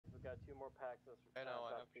more packs of I know,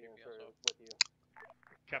 I have being GPS inserted up. with you.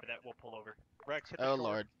 Copy that, we'll pull over. Rex, hit the Oh shore.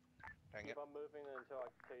 lord. Dang Keep it. on moving until I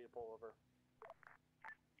tell you to pull over.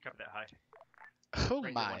 Copy that, high. Oh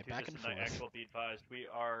Ranger my, 1-2, back this and is Night forth. Actual, be advised. We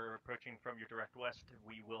are approaching from your direct west.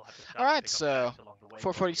 We will have to stop Alright, to pick up so packs along the way.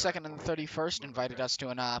 442nd and the 31st invited us to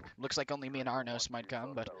an op. Looks like only me and Arnos might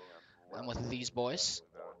come, but I'm with these boys.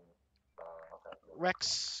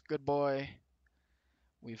 Rex, good boy.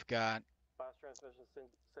 We've got Fast transmission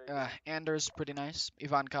say Anders, pretty nice.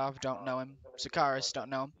 Ivankov, don't know him. Sakaris, don't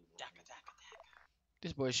know him.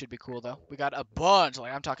 These boys should be cool though. We got a bunch,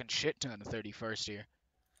 like I'm talking shit ton the 31st here.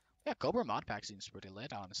 Yeah, Cobra mod pack seems pretty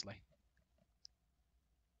lit, honestly.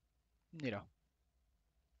 You know.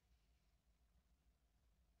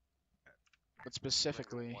 But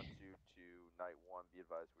specifically, 1-2 to night 1. Be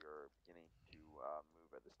advised we are beginning to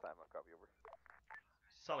move at this time. I'll copy over.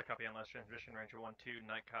 Solid copy on last transmission. Ranger 1-2,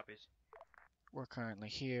 night copies. we're currently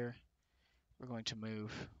here. We're going to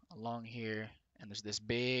move along here, and there's this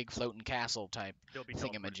big floating castle type They'll be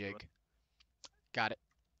teleported to thingamajig. us. Got it.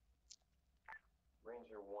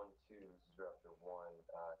 Ranger 1-2, this is Raptor 1.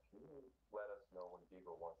 Can you let us know when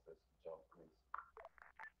Beagle wants us to jump, please?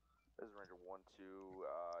 This is Ranger 1-2.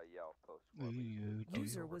 Yeah, I'll post.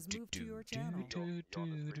 User was moved to your channel.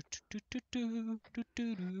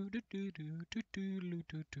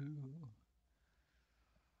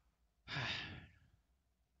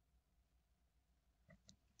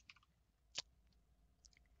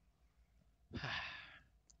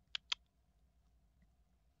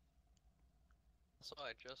 So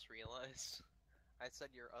I just realized, I said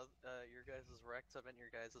your guys' Rex, I meant your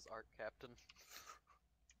guys' Arc Captain.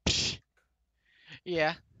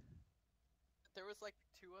 Yeah. There was like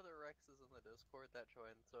 2 other Rexes in the Discord that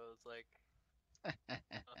joined, so it's like...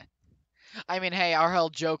 I mean, hey, our whole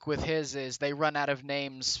joke with his is they run out of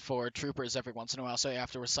names for troopers every once in a while, so you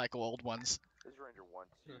have to recycle old ones. This is Ranger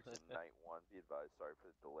 1-2 to night 1. Be advised, sorry for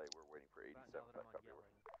the delay. We're waiting for 87. Copy over.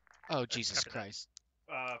 Oh, Jesus Copy that. Christ.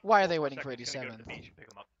 Why Why are they waiting for 87? Go to the beach and pick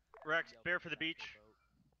them up. Rex, bear for the beach.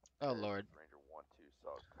 Oh, This Lord. is Ranger 1-2,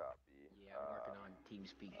 solid copy. Yeah, I'm working on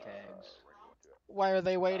TeamSpeak tags. Why are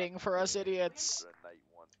they waiting for us idiots? Night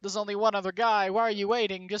 1. There's only one other guy. Why are you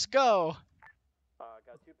waiting? Just go.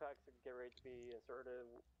 got 2 packs to get ready to be inserted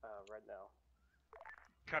right now.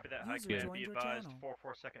 Copy that, high User command. joined Be your advised, channel.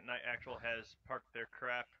 442nd Night Actual has parked their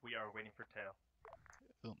craft. We are waiting for tail.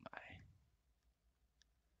 Oh, my.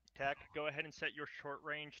 TAC, go ahead and set your short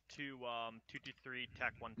range to 223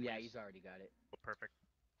 TAC 1, please. Yeah, he's already got it. Perfect.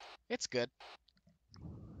 It's good.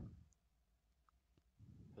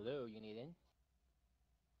 Hello, you need in?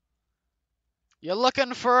 You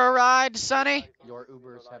looking for a ride, Sonny? Your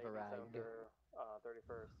Ubers have arrived.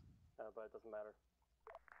 31st, but it doesn't matter.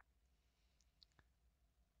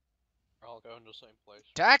 We're all going to the same place.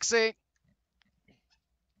 Taxi!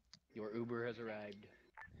 Your Uber has arrived.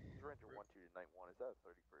 This is Ranger 1-2 to night 1. Is that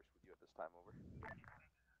 31st with you at this time? Over.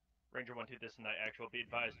 Ranger 1-2, this is Night Actual. Be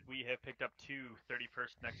advised, we have picked up 2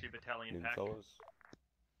 31st Next Year Battalion pack.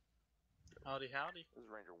 Howdy, howdy. This is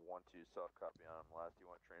Ranger 1-2, solid copy on them last. Do you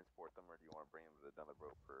want to transport them or do you want to bring them down the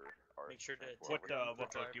road for our Make sure to transport? What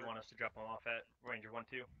boat do you want us to drop them off at? Ranger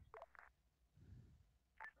 1-2?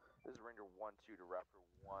 This is Ranger 1-2 to Raptor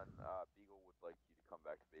 1. Beagle would like you to come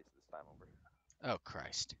back to base at this time. Over. Oh,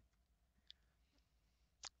 Christ.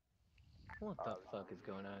 What the fuck is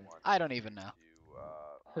going on? I don't even know.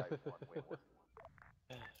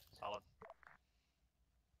 Solid.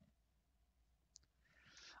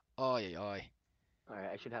 Oi, oi.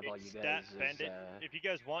 Alright, I should have all you Stat guys. Bandit, if you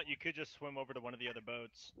guys want, you could just swim over to one of the other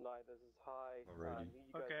boats. Night, this is high. Alrighty.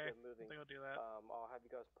 Need you guys to get moving. I'll do that. I'll have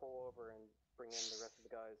you guys pull over and bring in the rest of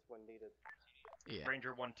the guys when needed. Yeah.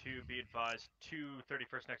 Ranger 1-2, be advised, 2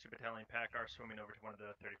 31st Next Year Battalion pack are swimming over to one of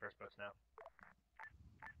the 31st boats now.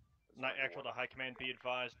 Night Actual to High Command, be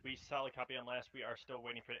advised, we solid copy on last. We are still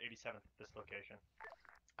waiting for the 87th at this location.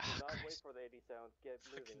 Oh, Do not wait Christ. for the 87th. Get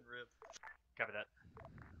moving. Copy that.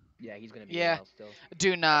 Yeah, he's gonna be Yeah. a while still.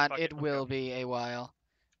 Do not. fuck It it, let's will go. be a while.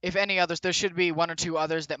 If any others, there should be 1 or 2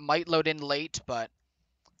 others that might load in late, but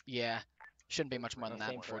yeah. Shouldn't be much more than that,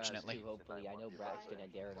 Same for us, unfortunately. too, hopefully. I know Braxton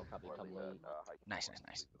and Darren will probably come late. Nice, nice,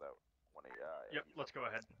 nice. Yep, let's go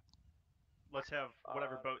ahead. Let's have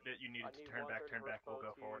whatever boat that you needed I to need turn back, boat we'll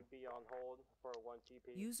go to forward. Be on hold for 1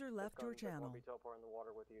 TP. User left your They won't channel. be teleporting the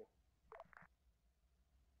water with you.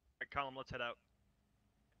 Alright, Column, let's head out.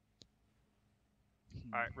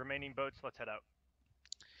 Alright, remaining boats, let's head out.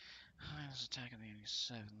 I was attacking the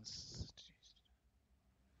 87th.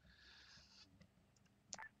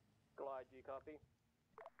 Glide, do you copy?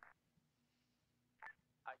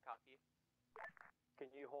 I copy. Can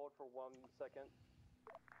you hold for 1 second?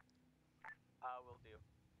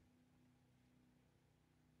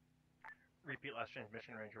 Repeat last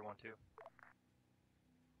transmission, Ranger 1-2.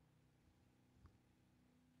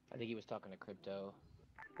 I think he was talking to Crypto.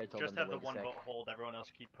 They told Just him have to the wait a one sec. boat hold, everyone else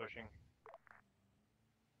keep pushing.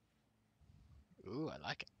 Ooh, I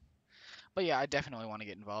like it. But yeah, I definitely want to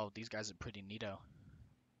get involved. These guys are pretty neato.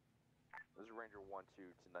 This is Ranger 1-2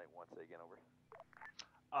 tonight. Once again, over.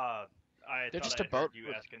 They're Thought just I a had boat heard you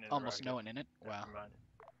with asking in almost no interrogative. one in it. Wow. Never mind.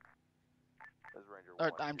 This is Ranger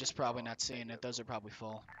Or 1-2, I'm just probably not seeing it. Those are probably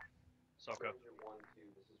full. Soko. Ranger 1-2,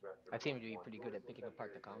 this is Raptor I seem to be 1-1. pretty good at picking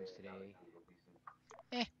apart the comms today.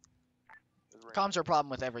 This is Ranger Comms are a problem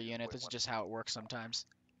with 1-2, every unit. This is wait, just how it works sometimes.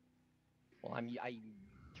 Well, I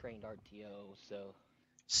trained RTO, so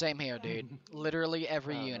Same here, dude. Literally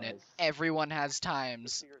every Oh, unit. nice. Everyone has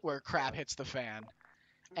times where crap hits the fan.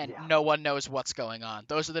 And Yeah. no one knows what's going on.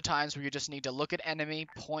 Those are the times where you just need to look at enemy,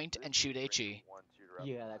 point, and shoot Ranger HE. 1-2 to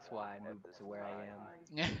yeah, that's why I moved to where I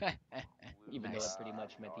am. Even though Nice. it pretty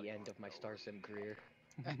much meant the end of my Star Sim career.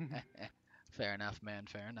 Fair enough, man.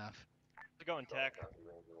 Fair enough. How's it going, Tech?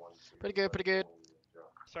 Pretty good, pretty good.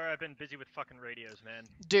 Sorry, I've been busy with fucking radios, man.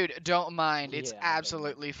 Dude, don't mind. It's Yeah, I've been-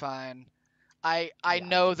 absolutely fine. I Yeah,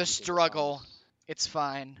 know I've the been keeping struggle. comms. It's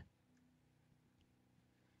fine.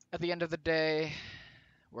 At the end of the day,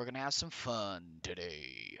 we're gonna have some fun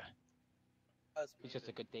today. It's just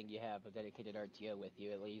a good thing you have a dedicated RTO with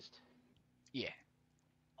you, at least. Yeah.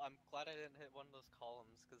 I'm glad I didn't hit one of those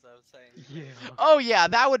columns because I was saying. Yeah. Oh yeah,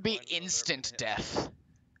 that would be Mine would have instant been hit. death.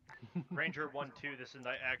 Ranger 1-2, this is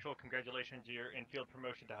the actual congratulations to your infield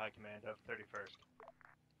promotion to High Command of 31st.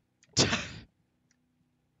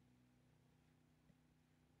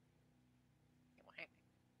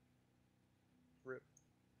 Rip.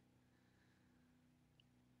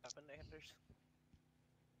 Happened, Anders?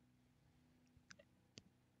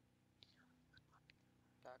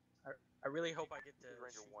 I really hope I get to This is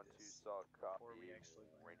Ranger shoot 1-2 this saw copy. before we actually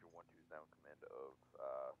land. Ranger 1-2 is now in command of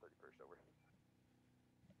 31st, over.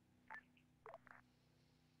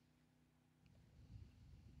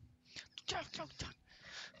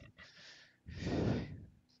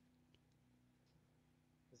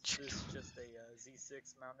 Is this just a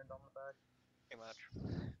Z6 mounted on the back? Pretty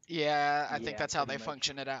much. Yeah, I think Yeah, that's how they pretty much.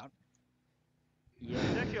 function it out. Yeah.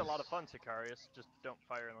 It's actually a lot of fun, Sicarius. Just don't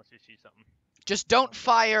fire unless you see something. Just don't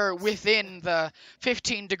fire within the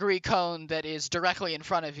 15-degree cone that is directly in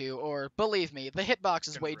front of you, or believe me, the hitbox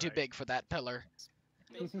is Gonna way be too right. big for that pillar.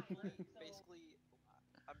 Basically,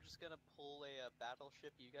 I'm just gonna pull a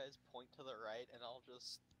battleship. You guys point to the right, and I'll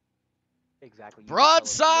just. Exactly. you just tell us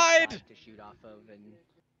which Broadside! side to shoot off of, and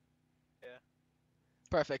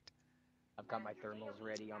Perfect. I've got my thermals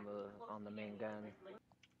ready on the main gun.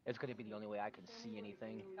 It's gonna be the only way I can see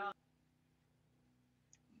anything.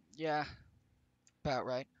 Yeah, about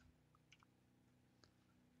right.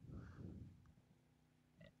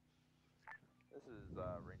 This is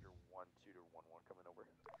Ranger 1-2 to 1-1 coming over.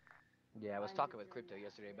 Yeah, I was talking with Crypto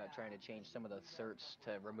yesterday about trying to change some of the certs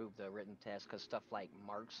to remove the written test, because stuff like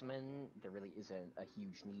marksman, there really isn't a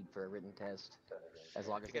huge need for a written test, as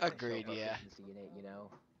long as they can show Agreed, yeah. proficiency in it, you know?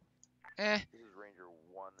 Eh. This is Ranger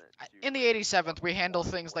 1-2. In the 87th, we handle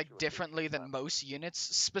things like differently than most units.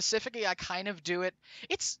 Specifically, I kind of do it.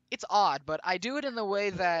 It's odd, but I do it in the way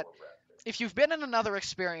that if you've been in another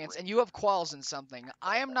experience and you have quals in something,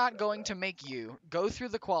 I am not going to make you go through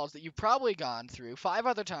the quals that you've probably gone through 5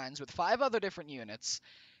 other times with 5 other different units.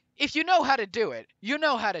 If you know how to do it, you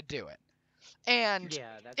know how to do it. And Yeah,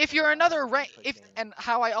 that's if kind you're of how another I'm rank, pushing. and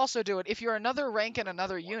how I also do it, if you're another rank in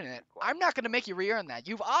another unit, I'm not going to make you re-earn that.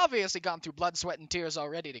 You've obviously gone through blood, sweat, and tears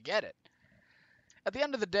already to get it. At the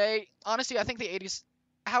end of the day, honestly, I think the 80s,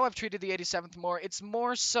 how I've treated the 87th more, it's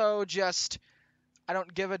more so just, I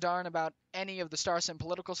don't give a darn about any of the Star Sim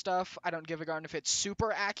political stuff. I don't give a darn if it's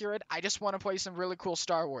super accurate. I just want to play some really cool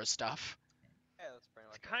Star Wars stuff. Yeah, that's pretty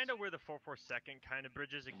much. It's kind of where the 442nd kind of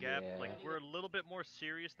bridges a gap. Yeah. Like, we're a little bit more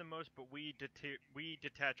serious than most, but we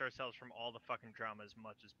detach ourselves from all the fucking drama as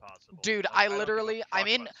much as possible. Dude, Like, I don't give a literally- fuck I'm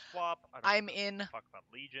in- about Swap. I don't I'm give a in- fuck about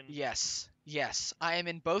Legion. Yes, I am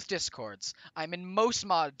in both Discords. I'm in most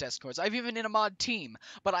mod Discords. I'm even in a mod team,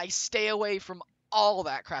 but I stay away from all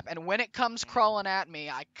that crap. And when it comes crawling at me,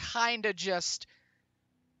 I kind of just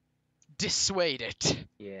dissuade it.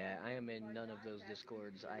 Yeah, I am in none of those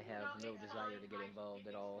discords. I have no desire to get involved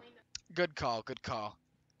at all. Good call, good call.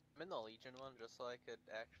 I'm in the Legion one just so I could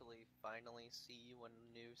actually finally see when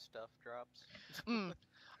new stuff drops.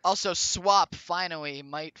 Also, Swap finally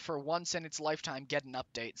might, for once in its lifetime, get an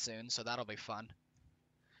update soon, so that'll be fun.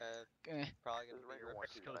 Eh, Probably This gonna is be Ranger your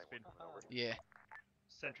 1-2 Kill tonight, speed. coming over. yeah.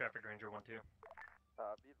 Send traffic Ranger 1-2.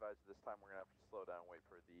 Be advised, this time we're gonna have to slow down and wait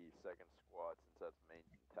for the second squad since that's main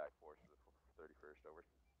attack force for the 31st, over.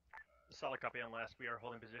 Solid copy on last. We are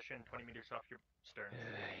holding position 20 meters off your stern.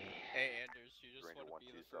 Hey, Anders, you just Ranger want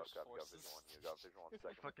to 1-2 be the South first copy, got forces. visual on you, got visual on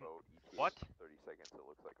second Fucking boat, ETA what? 30 seconds, it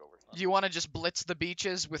looks like over. Do you want to just blitz the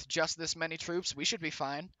beaches with just this many troops? We should be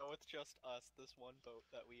fine. No, it's just us, this one boat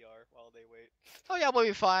that we are, while they wait. Oh yeah, we'll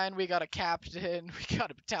be fine. We got a captain, we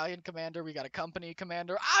got a battalion commander, we got a company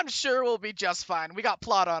commander. I'm sure we'll be just fine. We got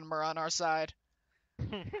plot armor on our side.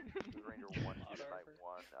 This is Ranger 1-2 to night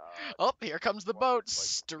 1. Oh, here comes the boat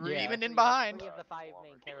streaming in behind. Three of the 5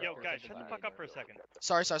 main characters. Yo, guys, have shut been the fuck up for a eliminated.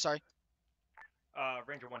 second. Sorry.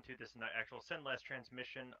 Ranger 1-2, this is not actual. Send last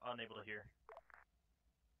transmission, unable to hear.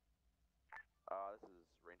 This is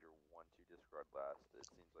Ranger 1-2, disregard last. It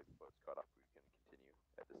seems like the boat's caught up. We can continue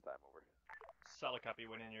at this time, over. Solid copy,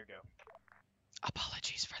 went in your go.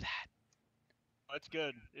 Apologies for that. That's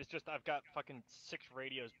good. It's just I've got fucking 6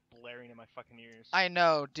 radios blaring in my fucking ears. I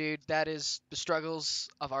know, dude. That is the struggles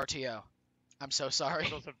of RTO. I'm so sorry.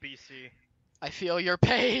 Struggles of BC. I feel your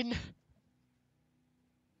pain.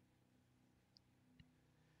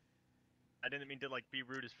 I didn't mean to like be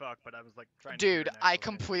rude as fuck, but I was like trying to. Dude, I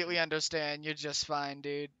completely understand. You're just fine,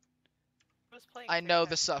 dude. I know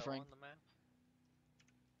the suffering. On the map.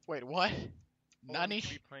 Wait, what? Nani?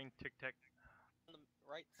 Be playing Tic Tac. On the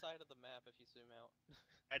right side of the map if you zoom out.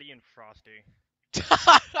 Eddie and Frosty.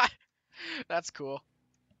 That's cool.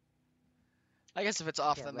 I guess if it's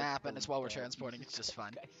off Yeah, the let's map and go it's while we're bad. transporting, it's just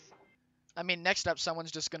fine. Guys. I mean, next up,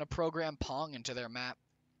 someone's just gonna program Pong into their map.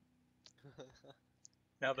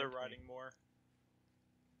 Now they're Tempt me. riding more.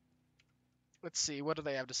 Let's see, what do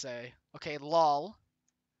they have to say? Okay, lol.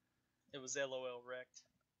 It was LOL wrecked.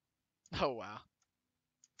 Oh, wow.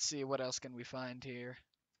 Let's see, what else can we find here?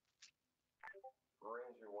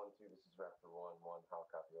 Ranger 1-2, this is Raptor 1-1, how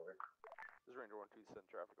copy, over? This is Ranger 1-2, send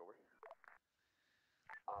traffic, over.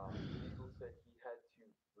 Eagle said he had to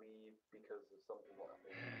leave because of something that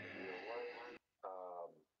happened in real life.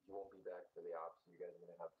 He won't be back for the ops, so you guys are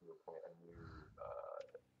going to have to appoint a new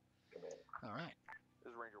commander. Alright.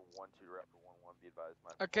 This is Ranger 1-2, Raptor 1-1, be advised.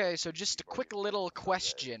 Okay, so just a quick little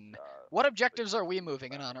question. Uh, What objectives are we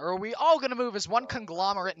moving in on? Or are we all gonna move as one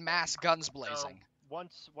conglomerate mass guns blazing?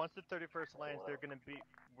 Once the 31st lands, they're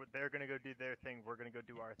gonna go do their thing. We're gonna go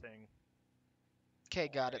do our thing. Okay,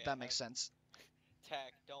 got it. Okay, That makes sense.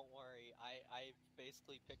 Tack, don't worry. I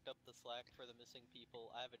basically picked up the slack for the missing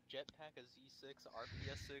people. I have a jetpack, a Z6,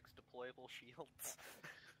 RPS-6, deployable shields.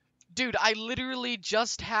 Dude, I literally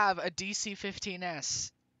just have a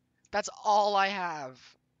DC-15S. That's all I have.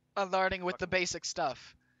 Alerting with the basic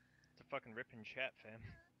stuff. It's a fucking ripping chat, fam.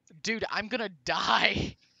 Dude, I'm gonna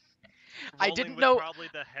die. I Rolling didn't with know. Probably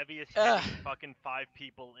the heaviest Ugh. fucking 5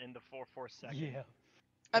 people in the 442nd. Yeah.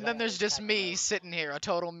 And then I there's just pack me enough- sitting here, a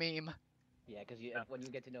total meme. Yeah, because when you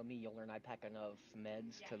get to know me, you'll learn I pack enough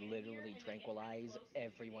meds to literally tranquilize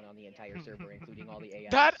everyone on the entire server, including all the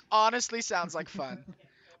AIs. That honestly sounds like fun.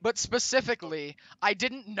 But specifically, I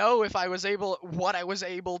didn't know if I was what I was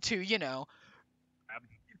able to,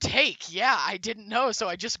 take. Yeah, I didn't know, so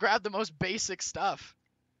I just grabbed the most basic stuff.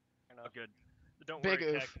 Oh, good. Don't Big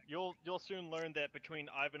worry, oof. Tech. You'll soon learn that between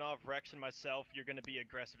Ivanov, Rex, and myself, you're gonna be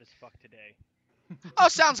aggressive as fuck today. Oh,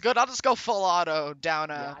 sounds good. I'll just go full auto down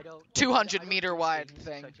Yeah, a I don't- 200 I don't meter do wide things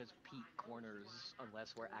thing. Such as peak corners,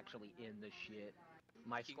 unless we're actually in the shit.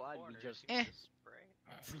 My Peak squad, corners, we just you Eh. just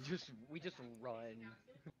spray. we just run.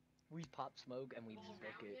 We pop smoke and we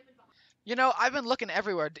book it. I've been looking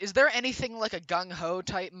everywhere. Is there anything like a gung-ho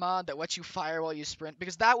type mod that lets you fire while you sprint?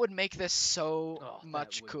 Because that would make this so Oh, that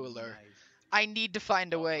much would be cooler. nice. I need to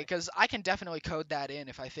find a Oh way, my- because I can definitely code that in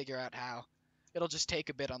if I figure out how. It'll just take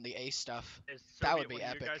a bit on the A stuff. Is That Soviet would be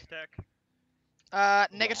one of your epic. guys,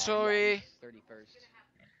 Tech? Negatory. Yeah, 31st.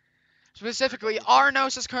 Specifically,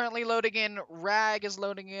 Arnos is currently loading in, Rag is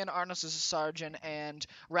loading in, Arnos is a sergeant, and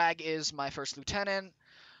Rag is my first lieutenant.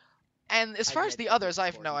 And as far as the others, I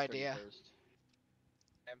have no idea.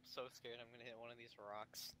 I'm so scared I'm gonna hit one of these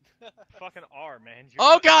rocks. Fucking R, man. You're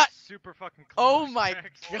Oh, fucking God! Super fucking close. Oh my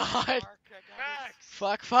Rex. God! Rex!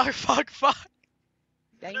 Fuck.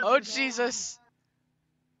 Thank Oh you, Jesus!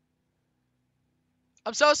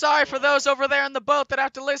 I'm so sorry for those over there in the boat that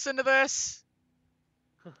have to listen to this.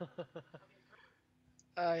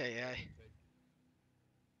 Ay.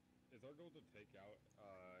 Is our goal to take out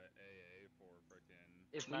AA for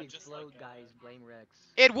frickin'? If we Not just explode, like, guys, blame Rex.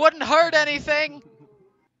 It wouldn't hurt anything.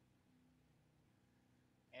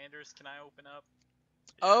 Anders, can I open up?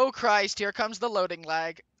 Oh Christ! Here comes the loading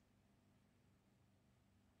lag.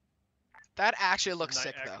 That actually looks Night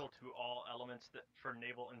sick though. actual to all elements for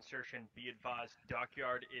naval insertion. Be advised,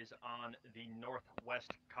 dockyard is on the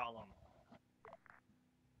northwest column.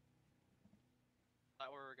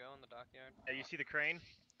 That where we're going, the dockyard? Yeah, you see the crane?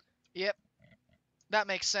 Yep. That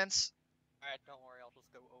makes sense. Alright, don't worry, I'll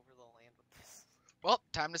just go over the land with this. Well,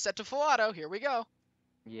 time to set to full auto. Here we go.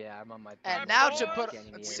 Yeah, I'm on my. And third now one. to I'm put-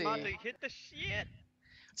 scanning let's the see. About area. to hit the shit.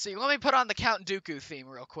 See, let me put on the Count Dooku theme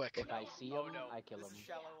real quick. If I see him, Oh no, I kill this him. is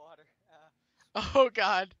shallow water. Oh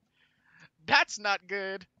god. That's not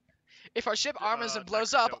good. If our ship armors and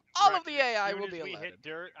blows up, all of the AI will be As we alerted. hit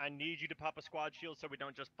dirt, I need you to pop a squad shield so we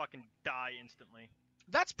don't just fucking die instantly.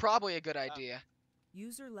 That's probably a good idea.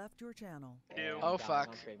 User left your channel. Ew. Oh, I'm down fuck.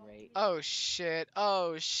 on frame rate. Oh shit.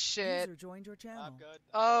 Oh shit. User joined your channel. I'm good.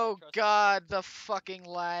 Oh I trust god, the fucking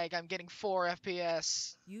lag. I'm getting 4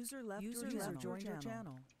 FPS. User left your joined your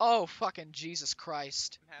channel. Oh fucking Jesus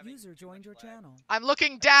Christ. I'm having User too joined much your lag. channel. I'm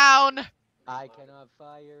looking down. I cannot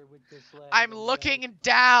fire with this lag. I'm oh my looking God.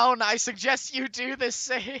 down. I suggest you do the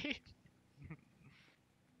same.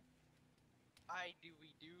 Why do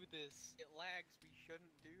we do this? It lags. We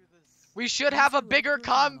shouldn't do this. We should have a User left bigger your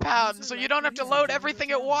channel. compound User so you left don't your have to channel. load User everything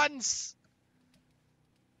joined at your channel. once.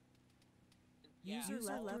 Yeah, User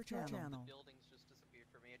left your the channel. buildings just disappeared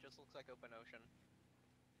for me. It just looks like open ocean.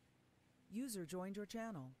 User joined your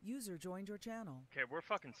channel. User joined your channel. Okay, we're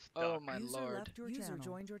fucking stuck. Oh my User lord. left your channel.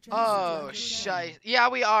 Joined your channel. Oh, User joined your shite. Yeah,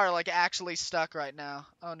 we are, like, actually stuck right now.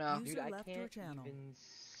 Oh, no. User Dude, I left your can't channel. even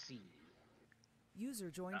see. User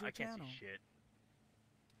joined your I can't channel. see shit.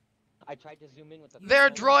 I tried to zoom in with the. There are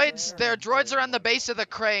User left droids. your There are channel. droids around the base of the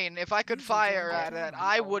crane. If I could User fire joined at your it, channel.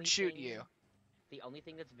 I The would only shoot thing- you. The only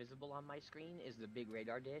thing that's visible on my screen is the big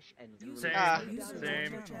radar dish and. User Same, Ah. user same.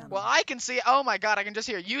 joined your channel. Well, I can see. Oh my god, I can just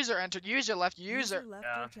hear user entered, user left, user. left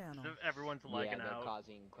Yeah, your channel. everyone's Yeah, lagging they're out.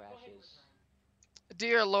 causing crashes.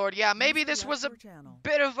 Dear lord, yeah, maybe User this left was a your channel.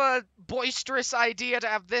 bit of a boisterous idea to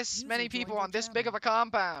have this User many joined people your on this big channel. of a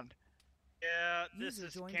compound. Yeah, this User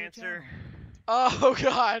is joined your cancer. channel. Oh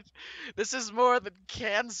god, this is more than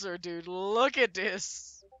cancer, dude. Look at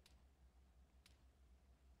this.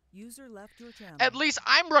 User left your channel. At least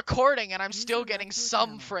I'm recording and I'm User still left getting your some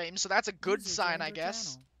channel. frames, so that's a good User sign, joined I your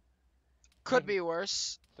guess. channel. Could be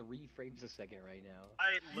worse. 3 frames a second right now.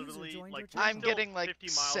 I User literally, joined like, your we're I'm still getting, like, 50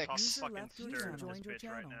 miles 6. off the User fucking left your stern channel. of this Joined your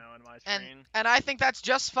bitch right channel. now on my And screen. I think that's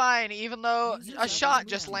just fine, even though User a left shot your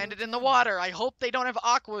just channel. landed in the water. I hope they don't have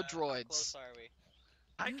aqua How close droids. are we?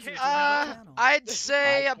 I User can't. joined your tell. channel. I'd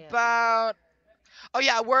say I can't do about. Oh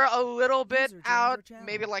yeah, we're a little bit User joined your out, channel.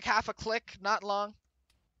 maybe like half a click, not long.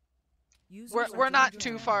 User We're left we're your not channel.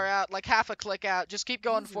 too far out, like half a click out. Just keep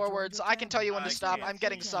going User joined forwards. your I can tell you when channel. to I stop. can't I'm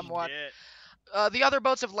getting see somewhat. shit. The other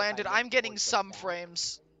boats have I landed. look I'm getting towards the some back-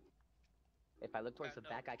 frames. If I look towards the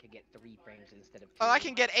back, I could get 3 frames instead of 2. Oh, I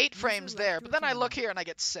can get 8 User frames left there, your but then I look channel. here and I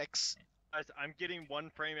get 6. Guys, I'm getting 1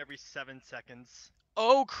 frame every 7 seconds.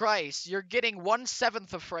 Oh Christ, you're getting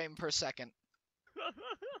 1/7 of frame per second.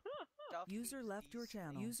 Stuff User beats left your these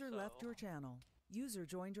channel. things, User left so- your channel. User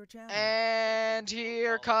joined your channel. And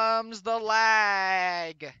here comes the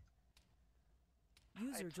lag. I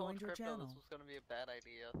User told joined your Crypto channel. this was gonna be a bad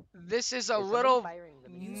idea. This is a Is somebody little firing the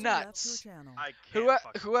machine? User nuts. left your channel. I can't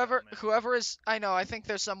fucking Whoever tell, man. whoever is I know, I think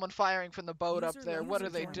there's someone firing from the boat up User there. left What your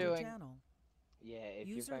are they joined your doing? channel. Yeah, if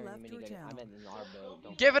User you're firing left the your minigun, I'm channel. in our boat.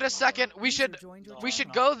 Don't Give fire it a my second. boat. We User should joined your we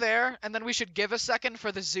should channel. go there and then we should give a second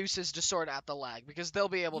for the Zeus's to sort out the lag because they'll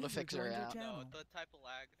be able to User fix her joined your out. channel. No, the type of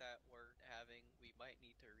lag that we're having, we might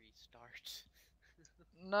need to restart.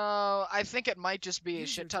 No, I think it might just be a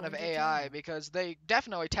User shit ton of joined your AI channel. because they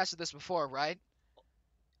definitely tested this before, right?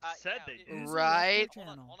 Said yeah, they it- did. User Right. left your Hold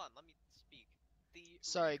on, channel. hold on, let me speak. The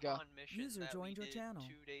Sorry, go. recon mission User that joined we your did channel.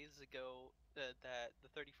 2 days ago, that the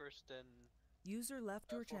 31st and User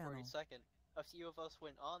left your channel. February 2nd, a few of us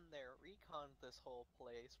went on there, reconned this whole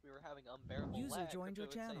place. We were having unbearable User lag. joined your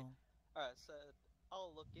Crypto would say, channel. Alright, said,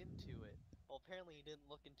 I'll look into it. Well, apparently he didn't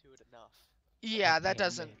look into it enough. Yeah, that Damn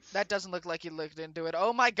doesn't it. that doesn't look like he looked into it.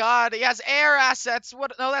 Oh my god, he has air assets.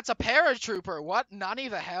 What? No, that's a paratrooper. What? Nani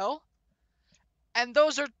the hell? And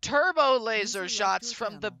those are turbo laser left shots your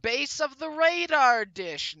from the channel. base of the radar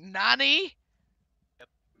dish. Nani?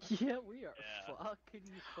 Yeah, we are Yeah. fucking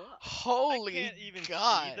fucked. Holy I can't even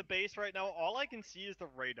god. see the base right now. All I can see is the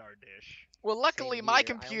radar dish. Well, luckily Same my here. I only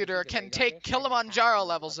see computer the can radar take dish and half Kilimanjaro the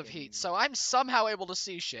levels of fucking- heat, so I'm somehow able to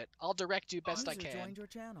see shit. I'll direct you best I User can. joined your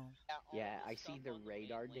channel. All Yeah, the I see stuff the on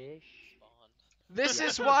radar mainland dish. spawned. This Yeah,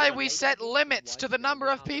 is the why radar we dish set is limits to the one number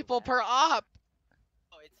building of on the people left. per op.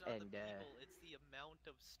 Oh, it's not And, the people, it's the amount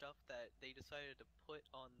of stuff that they decided to put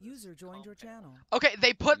on this User joined your compound. channel. Okay,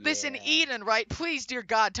 they put this in Yeah. Eden, right? Please, dear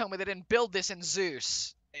God, tell me they didn't build this in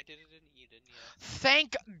Zeus. They did it in Eden, yes.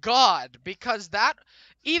 Thank God, because that,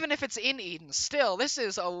 even if it's in Eden, still, this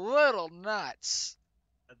is a little nuts.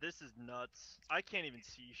 This is nuts. I can't even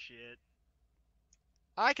see shit.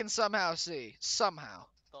 I can somehow see. Somehow.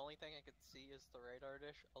 The only thing I could see is the radar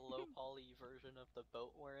dish, a low poly version of the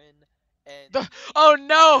boat we're in, and Oh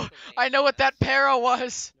no! the I know what that landmass. para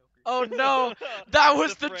was. Oh no! That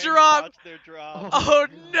was the frames drop! botched their drop. Oh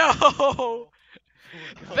no!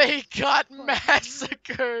 God. They got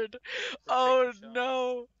massacred! Oh taking shots.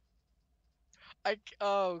 no!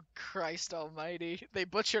 Oh Christ almighty. They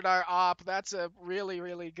butchered our op. That's a really,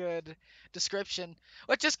 really good description.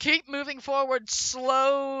 Let's just keep moving forward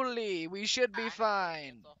slowly. We should be I have my fine.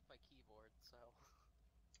 hands off my keyboard, so.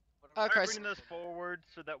 Oh, Alright, Christ. bringing those forward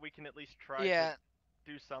so that we can at least try Yeah.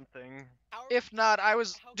 to do something. How are If we- not, I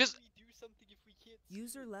was how just can we do something if we can't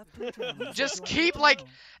User see? left your channel. Just Join keep, your like,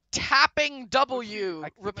 channel. tapping I W can see my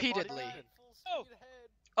body repeatedly. again. Full Oh. speed ahead.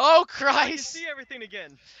 Oh I can Christ! see everything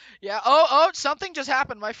again. Yeah. Oh, something just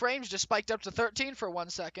happened. My frames just spiked up to 13 for 1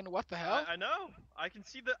 second. What the hell? I know. I can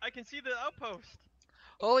see the outpost.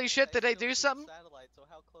 Holy shit! Did they still do see something? Satellite, so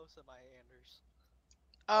how close am I,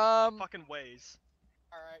 Anders? Fucking ways.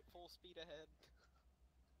 Alright, full speed ahead.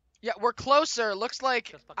 Yeah, we're closer. Looks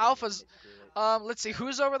like Just fucking Alpha's. name it, screw it. Let's see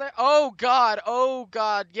who's over there. Oh God! Oh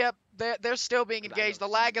God! Yep, they're still being 'Cause I engaged. The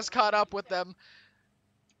don't lag see has that. caught up with them.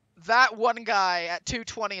 That one guy at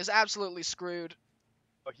 220 is absolutely screwed.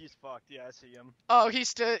 Oh, he's fucked. Yeah, I see him. Oh, he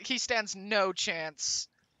stands no chance.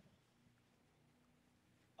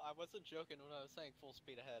 I wasn't joking when I was saying full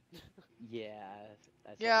speed ahead. Yeah.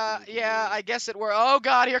 That's Yeah, what we can yeah. do. I guess it were. Oh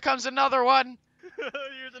God! Here comes another one.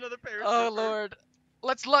 Here's another parachute. Oh Lord.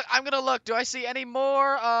 Let's look. I'm gonna look. Do I see any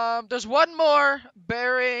more? There's one more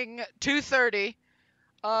bearing 230.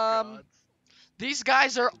 God. These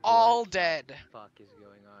guys are all What dead. the fuck is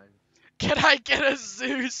going on? Can I get a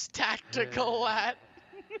Zeus tactical lat?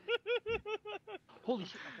 Holy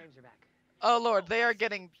shit, my frames are back. Oh Lord, Oh, they I are see the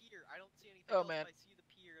getting pier. I don't see anything Oh, else, man. but I see the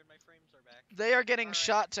pier and my frames are back. they are getting Alright.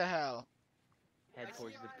 shot to hell. Head I see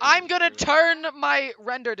towards it the right I'm pier, gonna screw it. turn my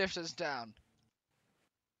render dishes down.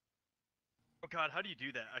 Oh God, how do you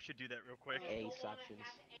do that? I should do that real quick. Ace options.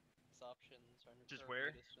 Options are Just or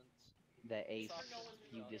where? distance. The ace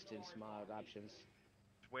view distance mod options.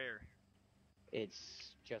 Where?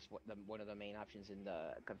 It's just one of the main options in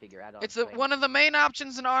the configure add-on. It's screen. one of the main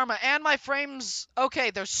options in Arma, and my frames.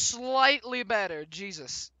 Okay, they're slightly better.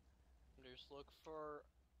 Jesus, Just look for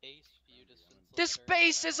ace view distance. this limiter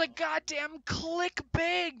base and is a goddamn click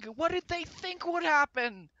big. What did they think would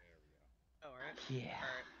happen? Alright. Yeah.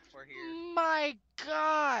 Alright, we're here. My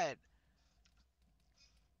God.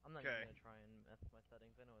 I'm not Okay. even gonna try and mess with my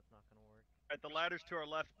settings. I know it's not gonna work. Alright, the ladder's to our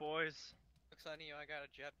left, boys. Looks on you, I got a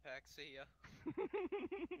jetpack, see ya.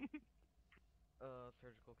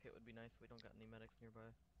 Surgical kit would be nice. We don't got any medics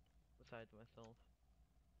nearby, besides myself.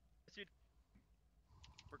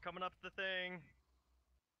 We're coming up the thing.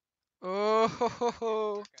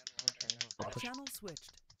 Oh. Channel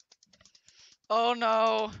switched. Oh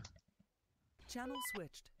no. Channel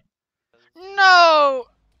switched. No.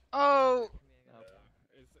 Oh.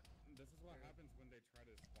 This is what happens when they try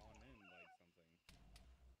to spawn in like something.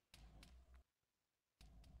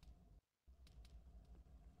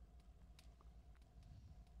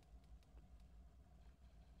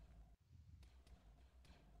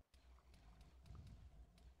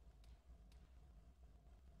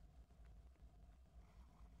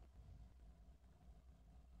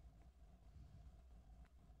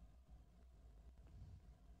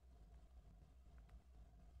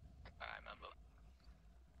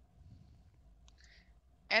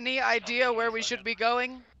 Any idea where we should be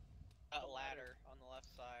going? That ladder on the left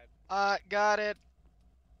side. Got it.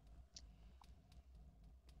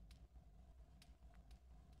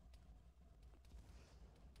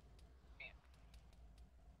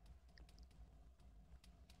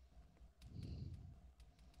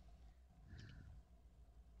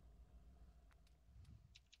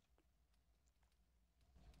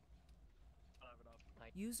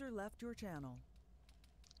 User left your channel.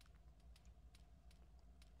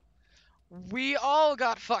 We all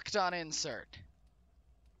got fucked on insert.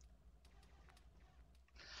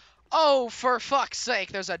 Oh, for fuck's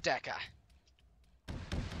sake, there's a Deca.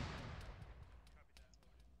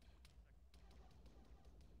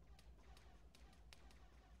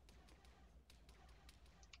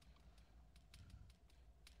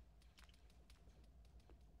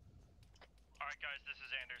 Alright guys, this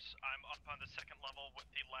is Anders. I'm up on the second level with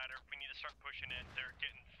the ladder. We need to start pushing in. They're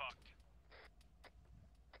getting fucked.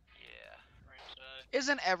 Yeah.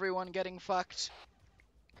 Isn't everyone getting fucked?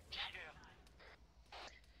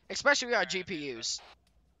 Especially our GPUs.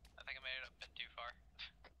 I think I made it a bit too far.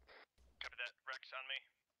 Copy that. Rex on me.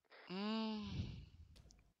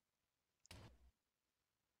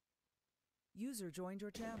 User joined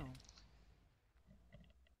your channel.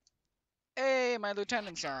 Hey, my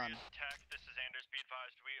lieutenant's on. Tech, this is Anders. Be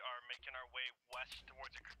advised, we are making our way west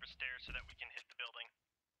towards the Cooper Stairs so that we can hit the building.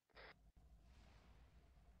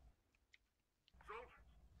 Zone,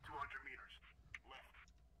 200 meters. Left.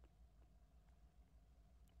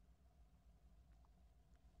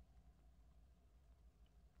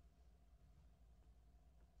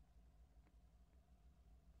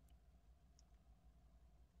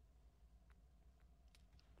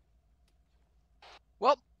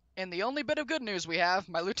 Well, and the only bit of good news we have,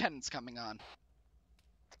 my lieutenant's coming on.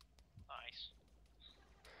 Nice.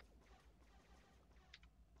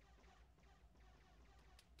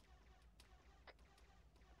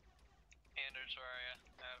 Anders, where are you?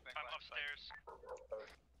 I'm upstairs.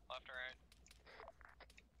 Left or right?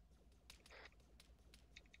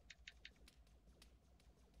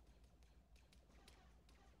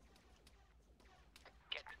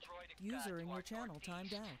 Get the droid and User in your channel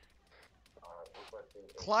timed out.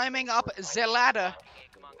 Climbing up the ladder. Hey,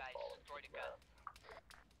 come on, guys. Droid and gun.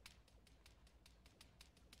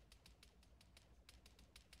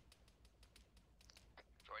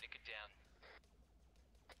 Droidica down.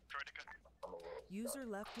 Droidica. User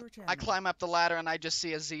left your channel. I climb up the ladder and I just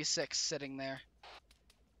see a Z6 sitting there.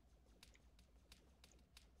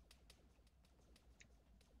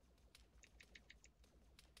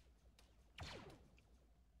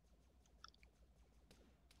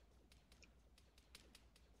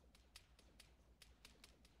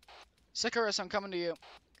 Sicarius, I'm coming to you.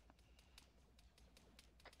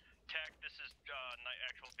 Tech, this is Night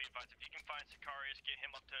Actual. Be advised, if you can find Sicarius, get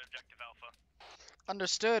him up to Objective Alpha.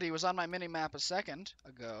 Understood, he was on my mini-map a second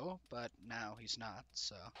ago, but now he's not,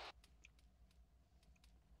 so...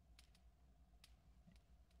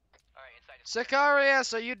 Alright, inside is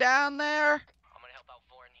Sicarius, are you down there? I'm gonna help out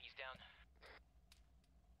Vorn. He's down.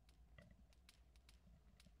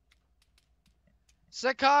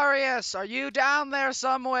 Sicarius, are you down there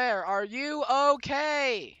somewhere? Are you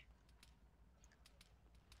okay?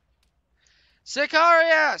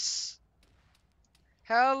 Sicarius!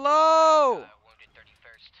 Hello! Wounded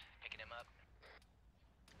 31st. Picking him up.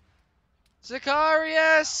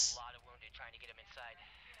 Sicarius! A lot of wounded trying to get him inside.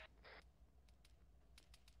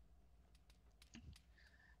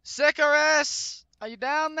 Sicarius! Are you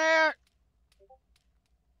down there?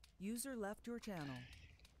 User left your channel.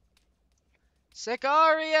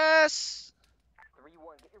 Sicarius!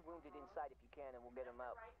 3-1, get your wounded inside if you can and we'll get him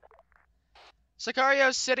out.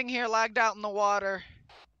 Sicarius sitting here lagged out in the water.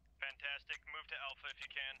 Fantastic. Move to Alpha if you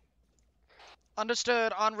can.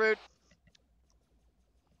 Understood, en route.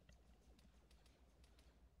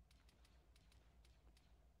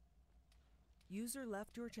 User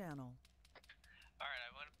left your channel. Alright,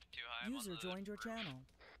 I went up too high. I'm on User the joined your channel.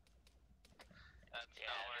 That's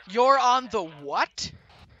not where You're on the what?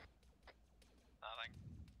 nothing.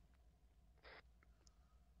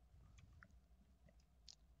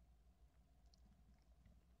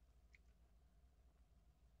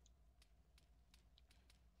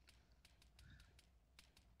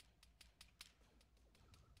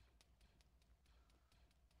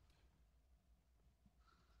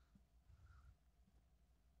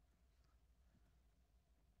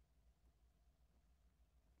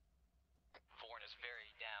 Vorn is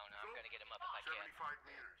very down. I'm gonna get him up if I can. 75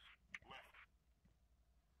 meters. Left.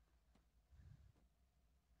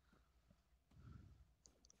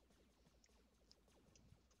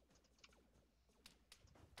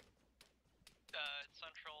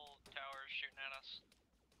 Central tower shooting at us.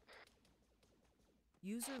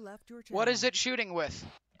 User left your channel. What is it shooting with?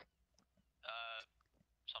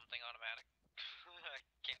 Something automatic. I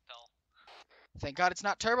can't tell. Thank God it's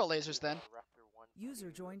not turbo lasers then. User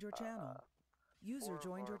joined your channel. User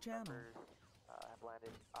joined your channel. Have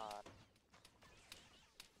landed on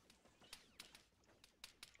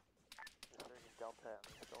Resurgent Delta,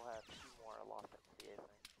 and we still have 2 more lost at the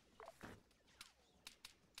A-Thing.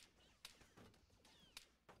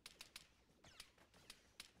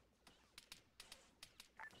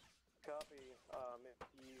 Copy. If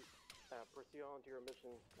you proceed on to your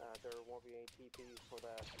mission, there won't be any TPs for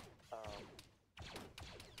that,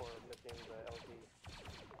 for missing the LG.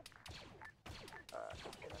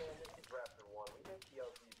 And man, this is Raptor 1. We get the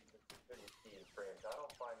LG because we couldn't see in frames. I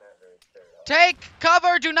don't find that very fair. Take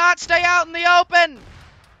cover! Do not stay out in the open!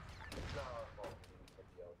 It's not our fault we didn't get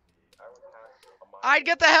the LG. I was half a mile I'd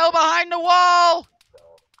get the away hell behind the wall!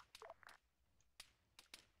 so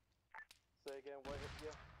Say again, what hit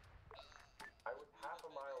you? I was half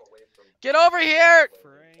a mile away from Get over here!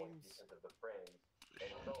 Frames. because of the frames,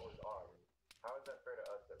 and so was Ari. How is that fair to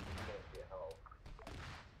us that we can't get help?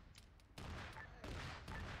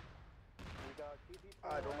 We got 2 people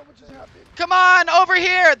I don't know what just happened. Come on, over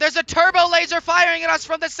here! There's a turbo laser firing at us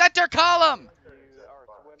from the center column! You are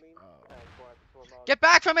swimming. Go ahead to swim out. Get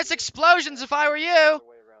back from its explosions if I were you!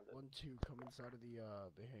 Way around it. 1-2, come inside of the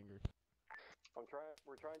hangar.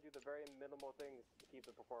 We're trying to do the very minimal things to keep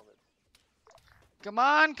the performance. Come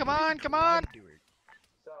on, come on, come on! Doing?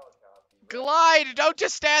 Glide! Don't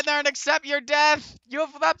just stand there and accept your death! You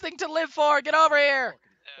have nothing to live for! Get over here!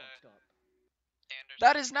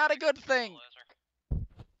 That is not a good thing!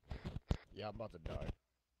 Yeah, I'm about to die.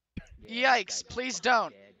 Yikes, please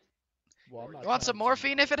don't. Well, I'm not You want some trying to,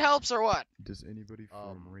 morphine if it helps or what? Does anybody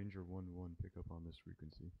from Ranger 1-1 pick up on this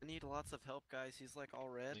frequency? I need lots of help, guys. He's like all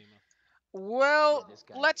red. Well,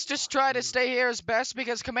 let's just try to stay here as best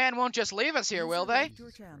because Command won't just leave us here, will they?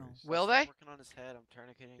 Will they? Working on his head. I'm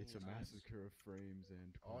tourniqueting. It's a massacre of frames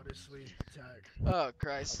and... Honestly, Tag. Oh,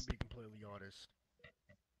 Christ. I'll be completely honest.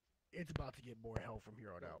 It's about to get more hell from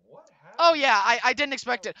here on out. Oh yeah, I didn't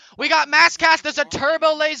expect it. We got mass cast. There's a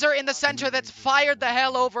turbo laser in the center that's fired the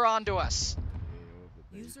hell over onto us.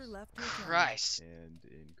 User left your channel. Christ. And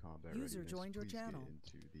in combat User readiness, joined your please channel.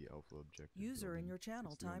 get into the Alpha objective User in building. your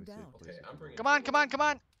channel It's the only timed safe out. place in the world. Come on, come on, come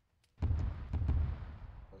on.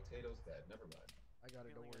 Potato's dead. Never mind. I got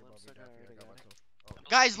it. Don't worry about me. I got myself.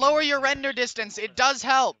 Guys, lower your render distance. It does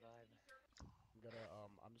help.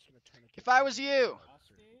 I'm just gonna turn If I was you.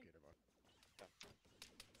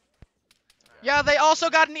 Yeah, they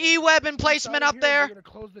also got an E-web emplacement up there. We're gonna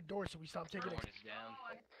close the door so we stop taking it.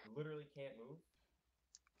 Literally can't move.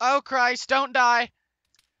 Oh, Christ, don't die.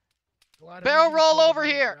 Glad Barrel I need you to roll come over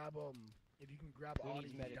and here. Grab, if you can grab Audie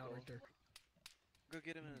down right there. Go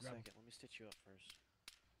get him in a second. Let me stitch you up first.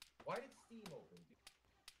 Why did Steam open?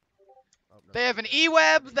 They have an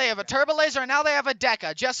E-web, they have a turbo laser, and now they have a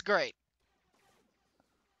Deca. Just great.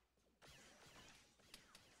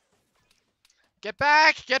 Get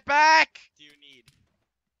back! Get back! Do you need?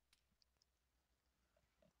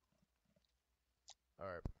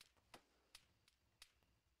 Alright.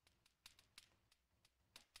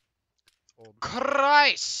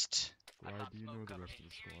 Christ! Why do you know the rest of the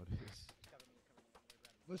squad is?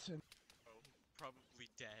 Listen, Probably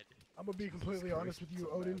dead. I'm gonna be completely honest with you,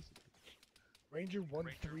 Odin. Ranger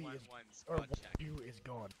 1-3 is or 1-2 is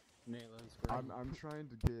gone. I'm trying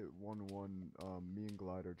to get 1-1. Me and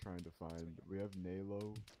Glide are trying to find. We have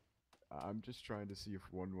Nalo. I'm just trying to see if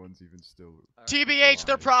 1-1's even still. TBH,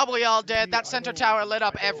 they're probably all dead. That center tower lit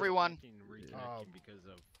up everyone.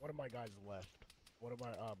 One of my guys left. One of my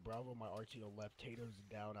Bravo, my RTO left. Tato's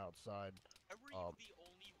down outside. the only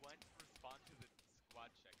one to respond to the squad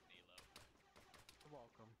check, Nalo. You're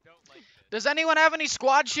welcome. Don't like this. Does anyone have any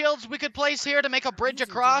squad shields we could place here to make a bridge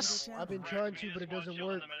across? I've been trying to, but it doesn't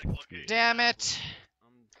work. Damn it.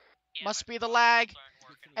 Must be the lag.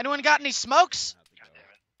 Anyone got any smokes?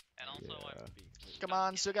 Come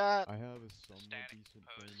on, Sugat. I have a somewhat decent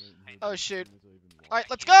frame rate. Oh, shoot. Alright,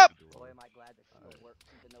 let's go! Boy, am I glad the shield works,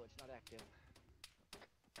 even though it's not active.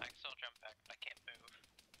 I can still jump back, but I can't move.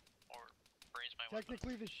 Or raise my weapon.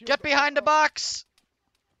 Technically, the shield. Get behind the box!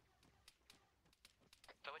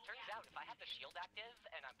 So it turns out if I have the shield active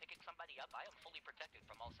and I'm picking somebody up, I am fully protected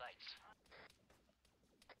from all sides.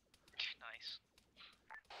 Nice.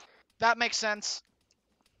 That makes sense.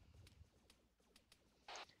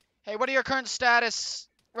 Hey, what are your current status?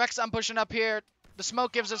 Rex, I'm pushing up here. The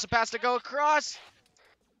smoke gives us a pass to go across.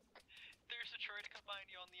 There's a droid combine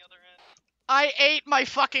you on the other end. I ate my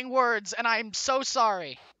fucking words, and I'm so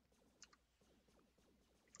sorry.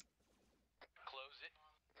 Close it.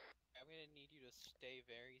 I'm gonna need you to stay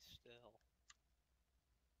very still.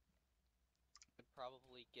 And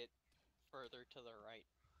probably get further to the right.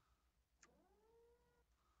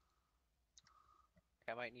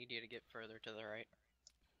 I might need you to get further to the right.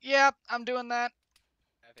 Yep, I'm doing that.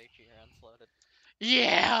 I have HE rounds loaded.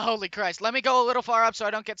 Yeah, holy Christ. Let me go a little far up so I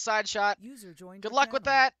don't get side shot. User joined Good your luck with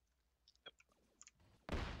channel.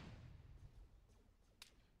 that.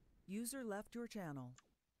 User left your channel.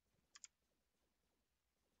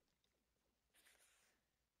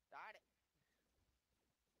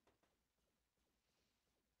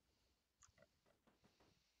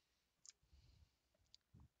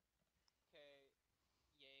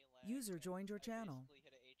 User joined your channel.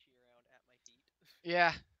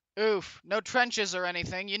 Yeah. Oof. No trenches or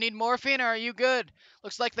anything. You need morphine or are you good?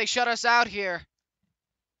 Looks like they shut us out here.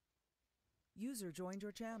 User joined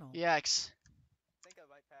your channel. Yikes. I think I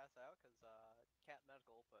might pass out because cat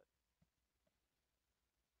medical, but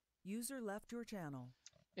User left your channel.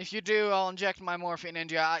 If you do, I'll inject my morphine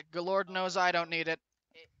into you. Lord knows I don't need it.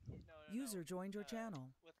 User joined your channel.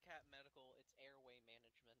 with cat medical, it's airway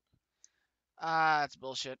management. Ah, that's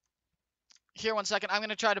bullshit. Here, 1 second. I'm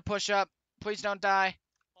gonna try to push up. Please don't die.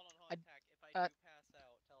 Hold on, Tack. If I uh, do pass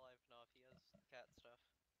out, tell Ivanov he has cat stuff.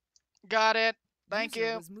 Got it. Thank User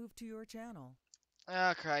you. was moved to your channel.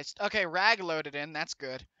 Oh, Christ. Okay, Rag loaded in. That's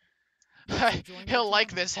good. User joined He'll your like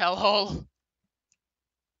channel. this hellhole.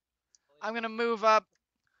 I'm gonna move up.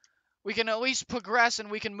 We can at least progress, and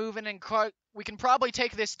we can move in and we can probably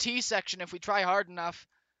take this T section if we try hard enough.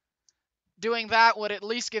 Doing that would at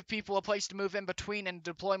least give people a place to move in between and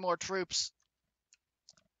deploy more troops.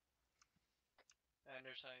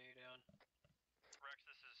 Anders, how you doing? Rex,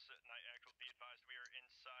 this is Night Actual. Be advised, we are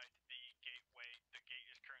inside the gateway. The gate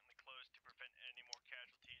is currently closed to prevent any more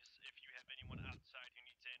casualties. If you have anyone outside who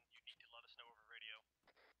needs in, you need to let us know over radio.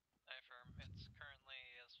 Affirm. It's currently,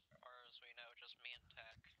 as far as we know, just me and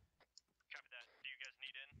Tack. Copy that. Do you guys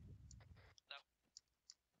need in? No.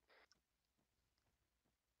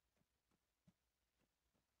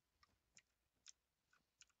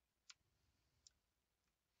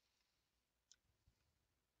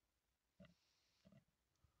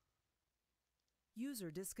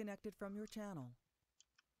 User disconnected from your channel.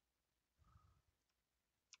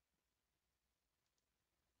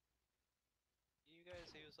 Do you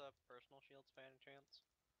guys use personal shields by any chance?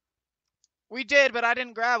 We did, but I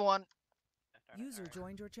didn't grab one. User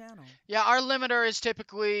joined your channel. Yeah, our limiter is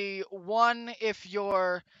typically 1 if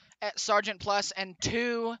you're at Sergeant Plus, and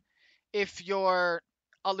 2 if you're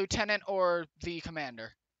a lieutenant or the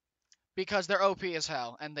commander. Because they're OP as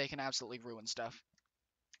hell, and they can absolutely ruin stuff.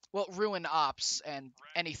 Well, ruin ops and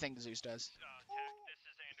anything Zeus does.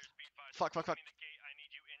 Fuck.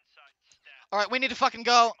 Alright, we need to fucking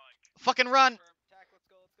go. Fucking run. Tack, let's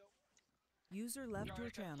go. User left your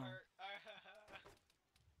channel.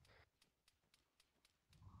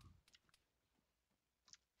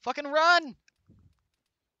 Fucking run.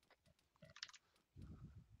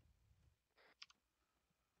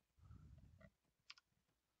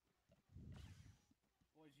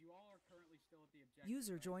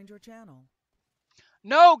 User joined your channel.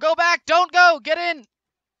 No, go back. Don't go. Get in.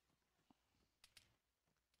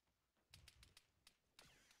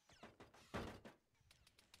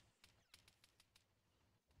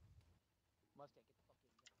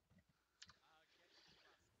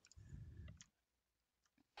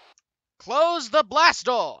 Close the blast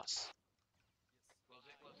doors.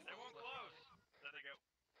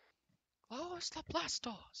 Close the blast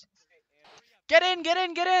doors. Get in, get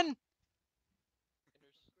in, get in.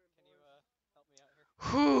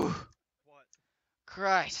 Whew. What?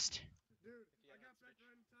 Christ. Dude, I got back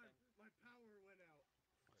right in time. My power went out.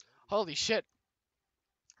 Holy shit.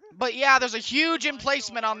 But yeah, there's a huge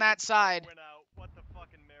emplacement on that side. What the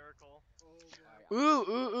fucking miracle?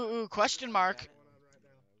 Ooh, question mark.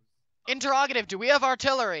 Interrogative, do we have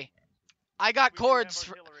artillery? I got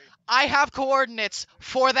cords. I have coordinates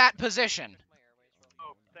for that position.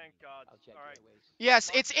 Oh, thank God. Alright. Yes,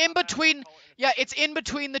 it's in between. Yeah, it's in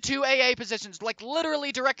between the two AA positions, like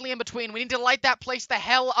literally directly in between. We need to light that place the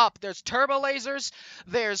hell up. There's turbo lasers.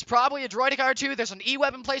 There's probably a droidic R2. There's an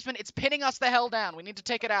E-weapon emplacement. It's pinning us the hell down. We need to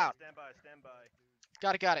take it out. Stand by.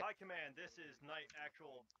 Got it. High command, this is Night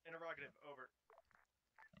Actual. Interrogative, over.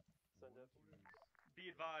 Send it. Be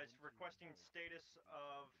advised, requesting status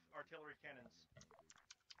of artillery cannons.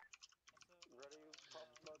 Ready? Pop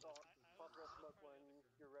red smoke when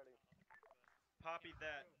you're ready. Copy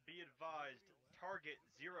that. Be advised, target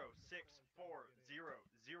 064006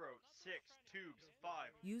 tubes 5.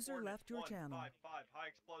 User left your channel. 5 high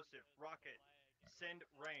explosive rocket. Send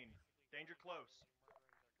rain. Danger close.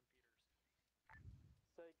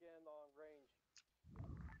 Say again on range.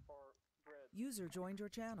 Or grid. User joined your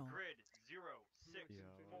channel. Grid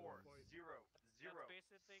 064006.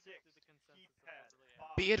 Keypad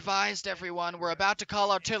 5. Be advised, everyone. We're about to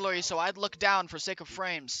call artillery, so I'd look down for sake of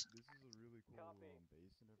frames.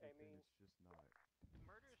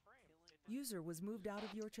 User was moved out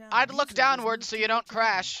of your channel. I'd look User was downward moved so to you your don't channel.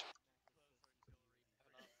 crash.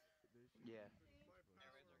 Yeah.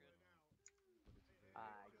 I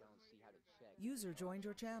don't see how to check. User joined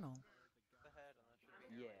your channel.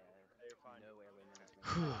 Yeah. No airway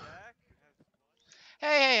management.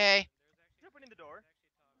 Hey. You're opening the door.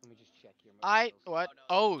 Let me just check here. What?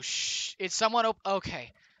 Oh, shh. Is someone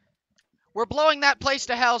okay. We're blowing that place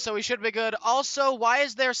to hell, so we should be good. Also, why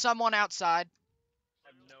is there someone outside? I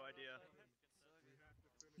have no idea.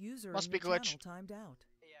 User Must in be your glitch. channel timed out.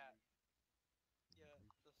 The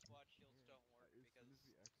SWAT shields don't work because...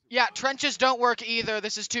 Yeah, trenches don't work either.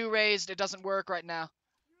 This is too raised. It doesn't work right now.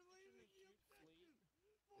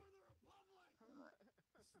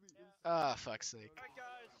 Fuck's sake. Alright,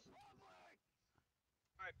 guys.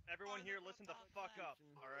 Alright, Alright, everyone here, listen the fuck up,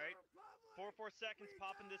 alright? 4 seconds,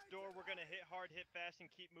 pop in this door, we're gonna hit hard, hit fast, and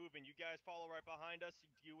keep moving. You guys follow right behind us,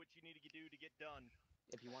 do what you need to do to get done.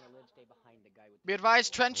 If you want to live, stay behind the guy with. Be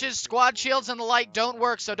advised, trenches, squad shields, and the like don't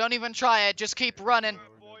work, so don't even try it. Just keep running. If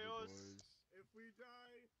we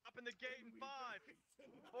die, up in the gate in 5,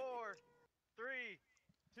 4, 3,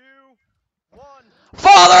 2, 1.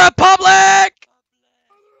 For the Republic!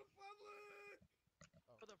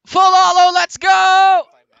 Full hollow, let's go!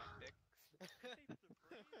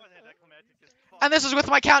 And this is with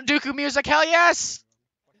my Count Dooku music, hell yes!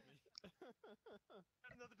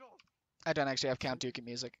 I don't actually have Count Dooku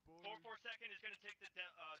music. 4 second is gonna take the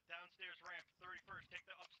downstairs ramp. 31st, take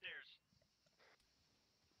the upstairs.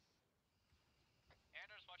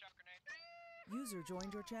 Anders, watch out, grenade. User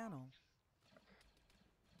joined your channel.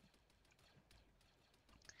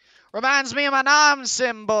 Reminds me of my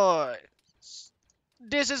Namsim boys.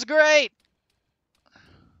 This is great.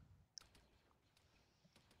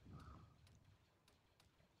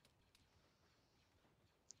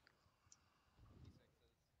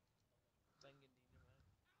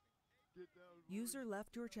 User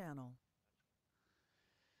left your channel.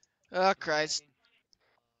 Oh, Christ.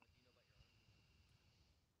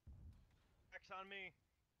 Tax on me.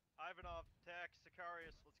 Ivanov, Tax,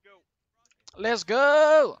 Sicarius, let's go. Let's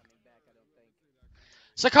go!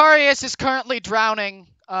 Sicarius is currently drowning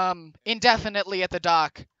indefinitely at the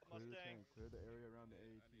dock. Mustang, clear the area around the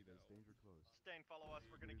AAT. There's danger close. Mustang, follow us.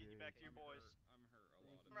 We're gonna get you back to your boys.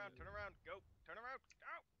 Turn around, go. Turn around, go. Turn around.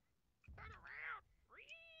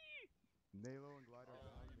 Nalo and Glider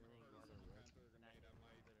down.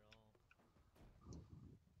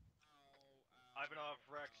 Ivanov,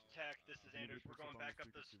 Rex, Tac, this is Anders. We're going back up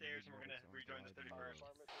those stairs and we're gonna rejoin the 31st.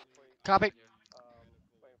 Copy.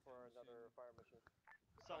 Waiting for another fire mission.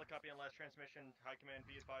 Solid copy on last transmission. High command,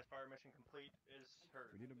 be advised, fire mission complete is heard.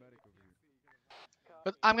 We need a medic over here.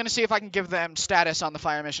 But I'm gonna see if I can give them status on the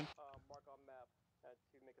fire mission. Mark on map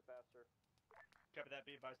to make it faster. Copy that,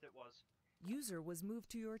 be advised it was. User was moved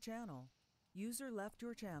to your channel. User left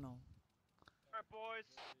your channel. Alright, boys.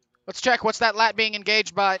 Let's check. What's that lat being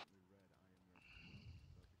engaged by?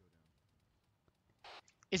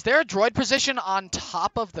 Is there a droid position on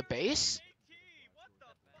top of the base?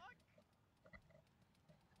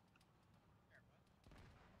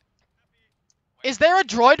 Is there a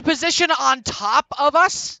droid position on top of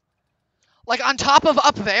us? Like on top of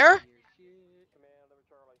up there?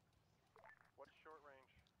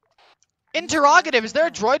 Interrogative, is there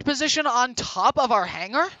a droid position on top of our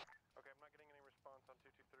hangar?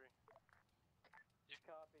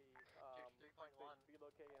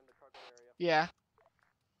 Yeah.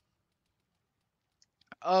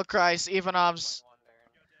 Oh Christ, Ivanov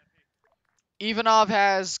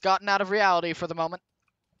has gotten out of reality for the moment.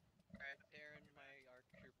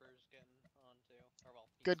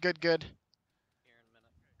 Good, good, good.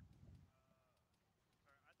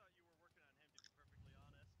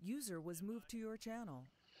 User was moved to your channel.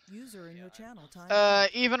 User in your channel time.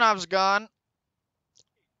 Ivanov's gone.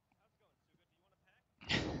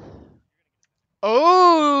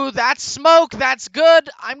 Oh, that's smoke. That's good.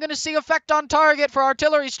 I'm going to see effect on target for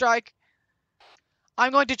artillery strike.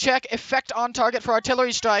 I'm going to check effect on target for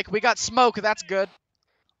artillery strike. We got smoke. That's good.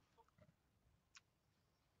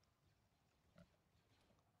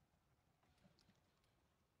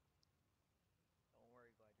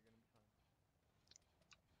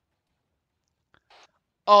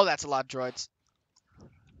 Oh, that's a lot of droids.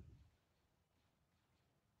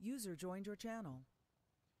 User joined your channel.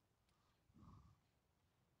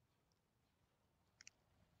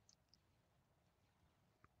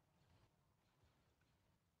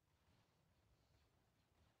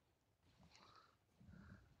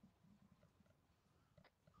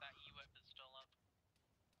 That E-whip is still up.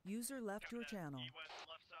 User left your channel.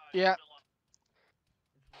 Yeah.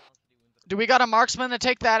 Do we got a marksman to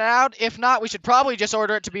take that out? If not, we should probably just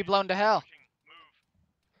order it to be blown to hell.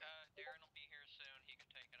 Darren will be here soon. He can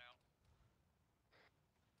take it out. Just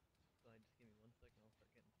give me 1 second. I'll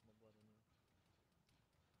start getting some blood in there.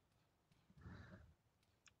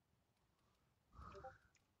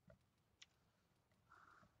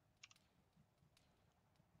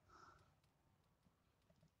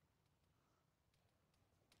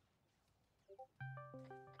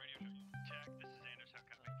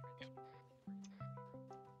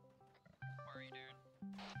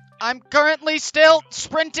 I'm currently still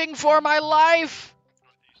sprinting for my life.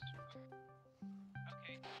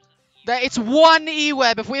 It's one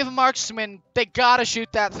E-web. If we have a marksman, they gotta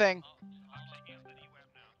shoot that thing.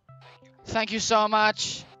 Thank you so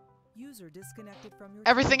much. User disconnected from your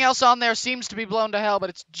Everything else on there seems to be blown to hell,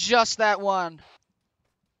 but it's just that one.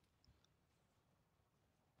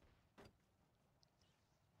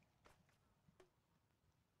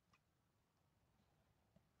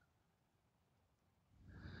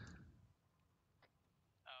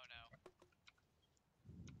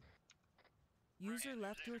 User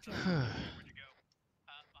left your channel. Behind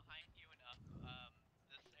you and up.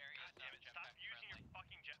 This area is not jetpack friendly.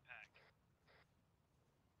 Fucking jetpack.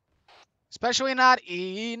 Especially not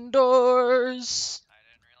indoors. I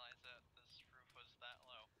didn't realize that this roof was that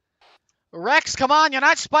low. Rex, come on, you're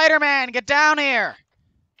not Spider-Man. Get down here.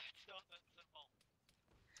 It's not that simple.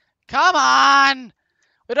 Come on.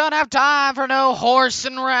 We don't have time for no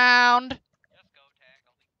horsing around. Just go tag.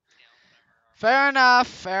 I'll be down whenever. Fair enough,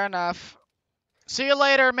 fair enough. See you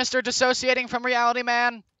later, Mr. Dissociating from Reality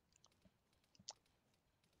Man.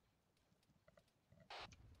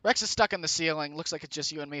 Rex is stuck in the ceiling. Looks like it's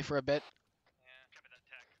just you and me for a bit. Yeah, copy that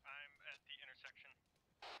tech. I'm at the intersection.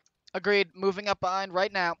 Agreed. Moving up behind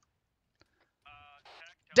right now.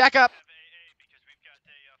 Tech, Deck up. have AA because we've got a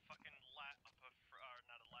fucking lat up of, or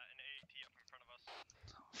not a lat, an AAT up in front of us.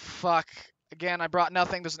 Fuck. Again, I brought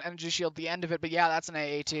nothing. There's an energy shield at the end of it, but yeah, that's an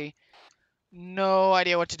AAT. No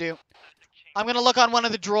idea what to do. I'm gonna look on one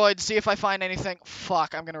of the droids, see if I find anything.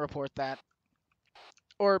 Fuck, I'm gonna report that.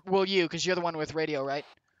 Or will you, because you're the one with radio, right?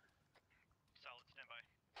 Solid, standby.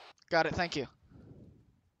 Got it, thank you.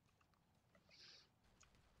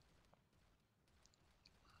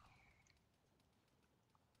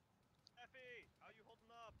 Effie, how you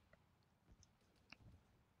holding up?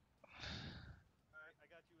 Alright, I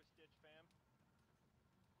got you a stitch, fam.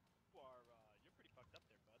 You're pretty fucked up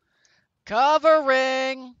there, bud.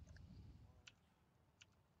 Covering!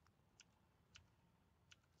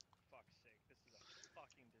 Fuck's sake, this is a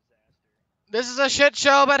fucking disaster. This is a shit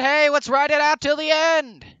show, but hey, let's ride it out till the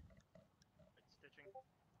end! It's stitching.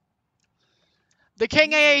 The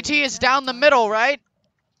King AAT is down the middle, right?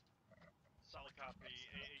 Solid copy,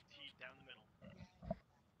 AAT down the middle.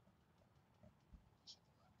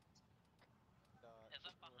 Is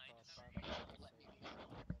it behind us? Sailing got it.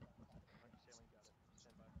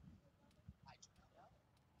 Standby.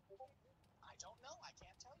 I don't know. I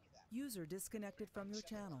can't tell you that. User disconnected from your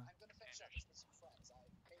channel. I'm gonna fix check with some friends. I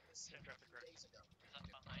paid this Send traffic correct. days ago. Is that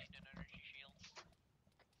behind an energy shield?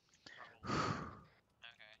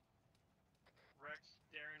 Okay. Rex,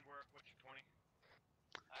 Darren, what's your 20?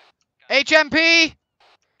 HMP!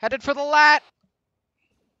 Headed for the lat!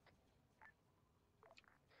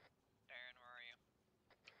 Darren, where are you?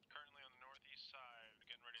 Currently on the northeast side,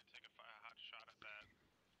 getting ready to take a hot shot at that.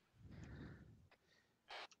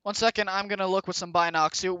 1 second, I'm gonna look with some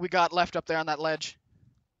binocs, see what we got left up there on that ledge.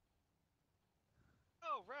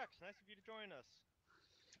 Oh, Rex, nice of you to join us.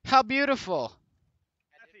 How beautiful.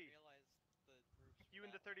 I didn't realize the roof. You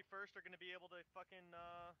and the 31st are gonna be able to fucking,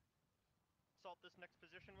 assault this next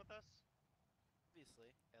position with us?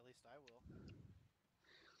 Obviously, at least I will.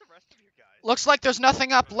 The rest of you guys. Looks like there's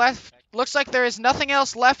nothing up left. Looks like there is nothing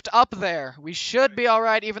else left up there. We should be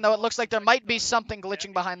alright, even though it looks like there might be something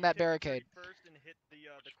glitching behind that barricade. First and hit the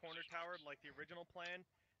corner tower like the original plan.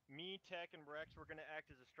 Me, Tech, and Rex, we're gonna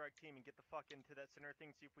act as a strike team and get the fuck into that center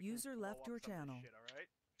thing. See if we User can blow left up your some of channel. this shit, alright?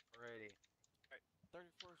 Alrighty.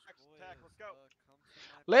 31st Rex, boys, Tech, let's go.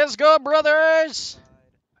 Let's go, brothers!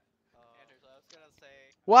 Anders, I was gonna say.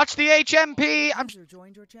 Watch the HMP! User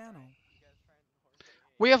joined your channel.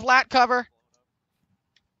 We have lat cover.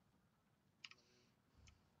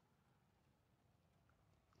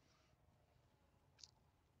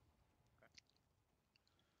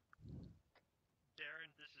 Darren,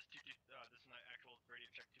 this is an actual radio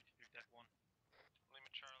check 223 Tech 1.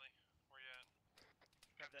 Lima Charlie, where you at?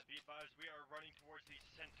 Have that be advised, we are running towards the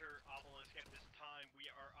center obelisk at this time. We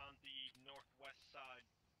are on the northwest side.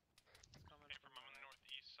 Hey, from on the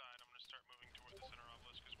northeast side, I'm gonna start moving toward the center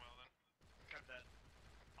obelisk as well then. Have that.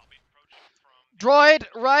 I'll be approaching from... Droid,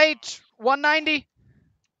 right, 190.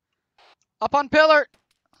 Up on pillar.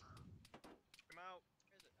 Come out.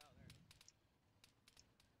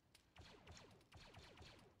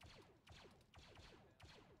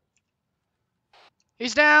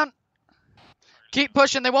 He's down. Keep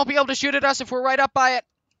pushing. They won't be able to shoot at us if we're right up by it.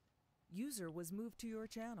 User was moved to your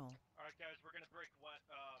channel. Alright guys, we're gonna break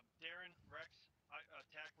Darren, Rex,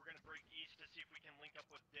 Tech, we're gonna break east to see if we can link up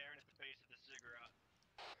with Darren at the base of the ziggurat.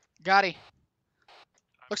 Got he.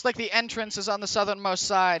 Looks like the entrance is on the southernmost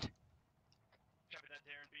side. Copy that,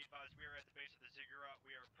 Darren. Be advised, we are at the base of the ziggurat.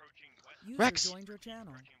 We are approaching west. User Rex. joined your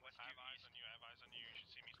channel. I have eyes on you, I have eyes on you. You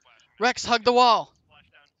should see me splashing. Rex, hug the wall.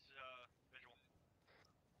 Splash down visual.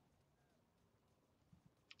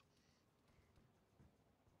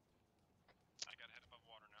 I got head above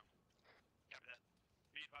water now. Copy that.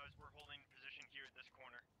 Be advised, we're holding position here at this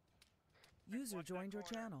corner. User Watch that joined your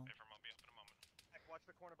corner. channel. Confirm, I'll be up in a moment. Tech, watch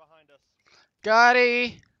the corner behind us. Got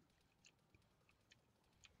he.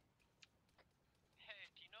 Hey,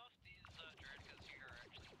 do you know if these Dredgas here are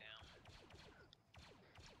actually down?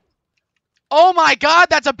 Oh my god,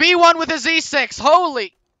 that's a B1 with a Z6.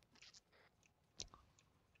 Holy.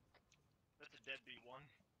 That's a dead B1.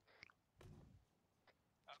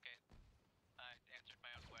 Okay. I answered my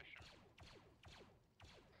own question.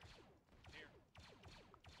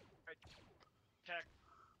 Tech,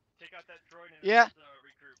 take out that droid and Yeah.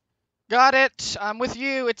 regroup. Got it. I'm with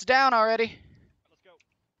you. It's down already. Let's go.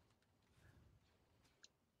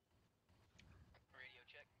 Radio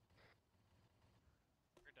check.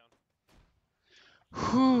 We're down.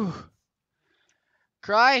 Whew.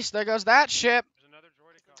 Christ, there goes that ship. There's another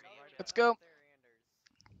droidicon right Let's go.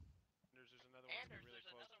 There's another one really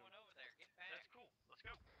close to him. Over there. Get back. That's cool. Let's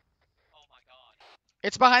go. Oh my god.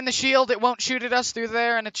 It's behind the shield. It won't shoot at us through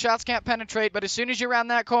there, and its shots can't penetrate. But as soon as you're around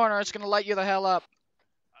that corner, it's going to light you the hell up.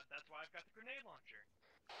 That's why I've got the grenade launcher.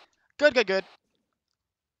 Good, good, good.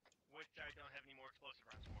 Which I don't have any more explosive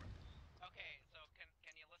rounds for. Okay, so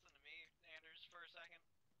can you listen to me, Anders, for a second?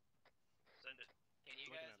 Send it. Can you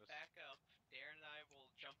guys back up? Darren and I will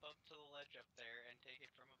jump up to the ledge up there and take it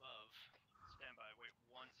from above. Stand by. Wait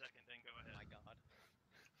 1 second, then go ahead. Oh my god.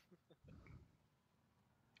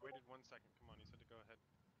 Waited 1 second. Come on, he said to go ahead.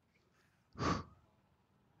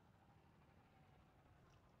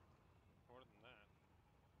 More than that.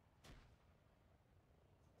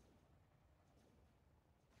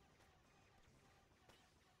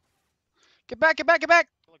 Get back, get back, get back.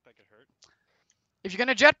 It looked like it hurt. If you're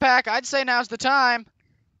going to jetpack, I'd say now's the time.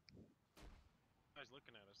 Guy's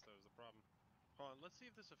looking at us, though, is the problem. Hold on, let's see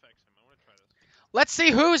if this affects him. I want to try this. Let's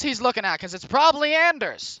see whose he's looking at, because it's probably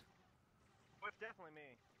Anders. Oh, it's definitely me.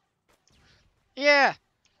 Yeah.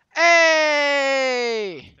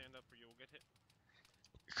 Hey! Stand up or you will get hit.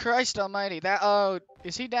 Christ almighty. That, oh,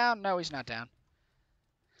 is he down? No, he's not down.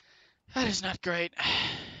 That is not great.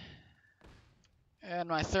 And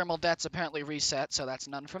my thermal death's apparently reset, so that's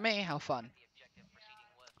none for me. How fun.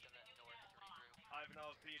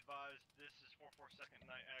 Ivanov, be advised, this is 442nd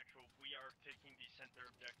Night Actual. We are taking the center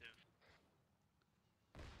objective.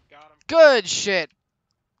 Got him. Good shit.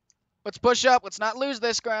 Let's push up. Let's not lose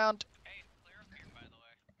this ground. Hey, it's clear up here, by the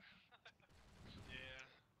way. Yeah.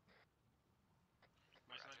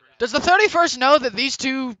 My sniper is Does the 31st know that these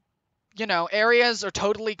two, you know, areas are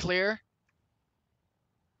totally clear?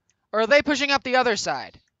 Or are they pushing up the other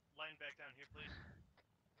side? line back down here, please.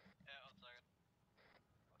 Yeah, 1 second.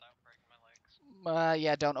 Without breaking my legs.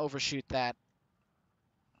 Yeah, don't overshoot that.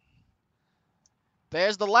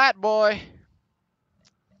 There's the lat boy.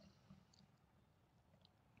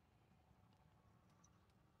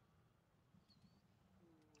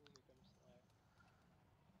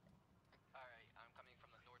 Alright, I'm coming from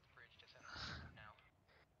the north bridge to center now.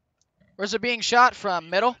 Where's it being shot from?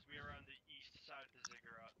 Middle? We are on the east side of the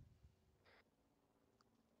ziggurat.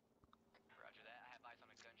 Roger that. I have eyes on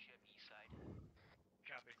a gunship east side.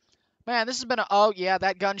 Copy. Man, this has been a... Oh, yeah,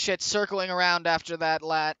 that gun shit's circling around after that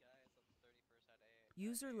lat.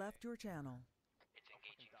 User left your channel. It's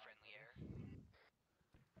engaging friendly air.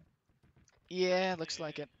 Yeah, looks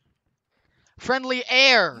like it. Friendly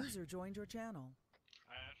air! User joined your channel.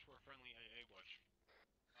 I asked where friendly AA was.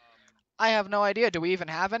 I have no idea. Do we even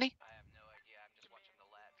have any? I have no idea. I'm just watching the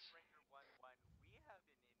lats. We have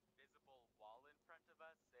an invisible wall in front of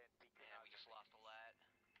us, and we Yeah, we just lost a lat.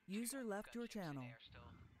 User left your Gunships in channel. air still.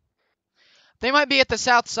 They might be at the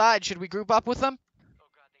south side. Should we group up with them? Oh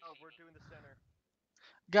god, they Oh, see we're me. doing the center.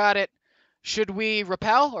 Got it. Should we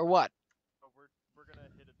repel or what? Oh, we're gonna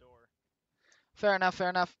hit a door. Fair enough, fair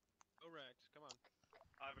enough. Oh, Rex, come on.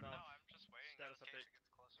 Ivanov, No, I'm just waiting. status in case update. it gets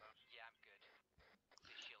close enough. Yeah, I'm good.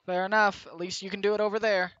 Just shield Fair enough. At least you can do it over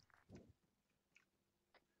there.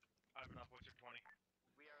 Ivanov, what's your 20?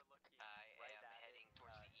 we are looking I right am at heading it,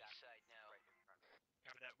 towards the east side now. right in front of us.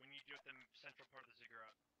 Copy that. We need you at the central part of the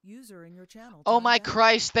ziggurat. User in your channel. Oh timed my out.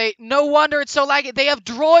 Christ, no wonder it's so laggy. They have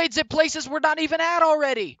droids at places we're not even at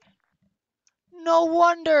already. No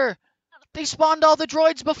wonder. They spawned all the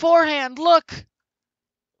droids beforehand. Look.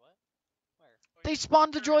 What? Where? They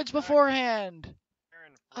spawned the droids beforehand.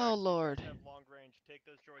 Aaron, Oh, Rex, Lord. Have long range. Take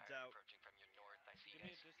those droids out. Approaching from your north. I see Give me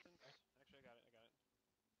you a guys. distance. Actually, I got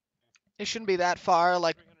it. It shouldn't be that far.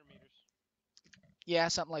 Like, 300 meters. yeah,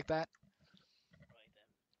 something like that.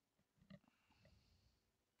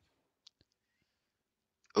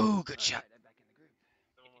 Ooh, good shot. Alright, I'm back in the group.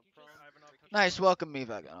 The one with prone. Ivanov, touch Nice, the welcome me,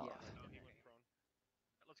 Vaganov. Oh, he went prone.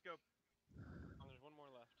 Let's go. Oh, there's one more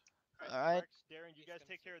left. Alright. Rex, Darren, you guys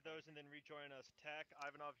take care of those and then rejoin us. Tack,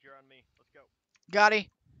 Ivanov, you're on me. Let's go. Gotti.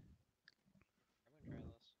 I'm gonna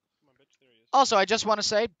try this. Come on, bitch. There he is. Also, I just want to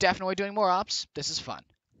say, definitely doing more ops. This is fun.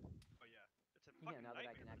 Oh yeah. It's a Yeah, fucking now that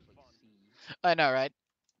I can nightmare, but actually fun. see. I know, right?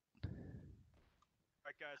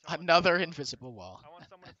 Alright guys. I want Another someone- invisible wall. I want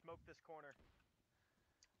someone to smoke this corner.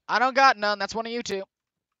 I don't got none. That's one of you two.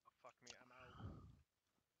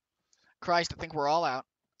 Christ, I think we're all out.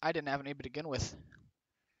 I didn't have any to begin with.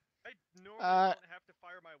 I normally don't have to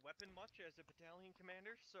fire my weapon much as a battalion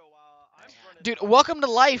commander, so I'm running. Dude, welcome to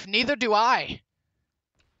life. Neither do I.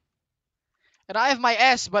 And I have my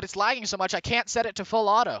S, but it's lagging so much I can't set it to full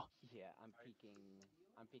auto. Yeah, I'm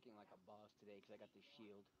peeking like a boss today because I got this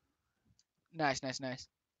shield. Nice, nice, nice.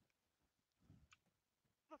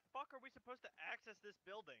 How the fuck are we supposed to access this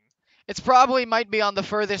building? It's probably might be on the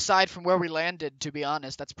furthest side from where we landed, to be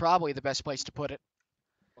honest. That's probably the best place to put it.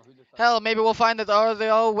 Hell, maybe we'll find that.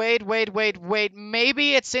 Oh, wait.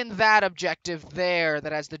 Maybe it's in that objective there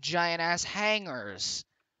that has the giant ass hangars.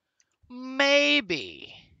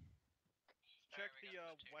 Maybe. Check the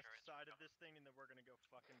west side of this thing, and then we're gonna go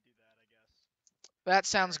fucking do that, I guess. That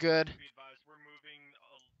sounds good. Be advised, we're moving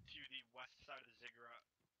to the west side of the ziggurat.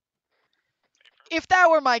 If that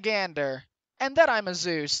were my gander, and that I'm a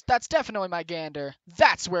Zeus, that's definitely my gander.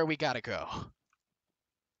 That's where we gotta go.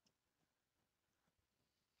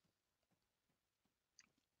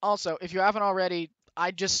 Also, if you haven't already,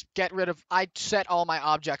 I set all my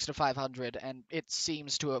objects to 500, and it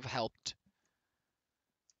seems to have helped.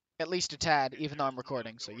 At least a tad, even though I'm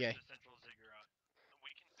recording, so yay.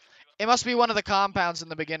 It must be one of the compounds in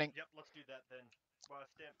the beginning. Yep, let's do that then.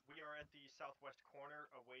 Stan, we are at the southwest corner,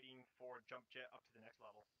 awaiting for jump jet up to the next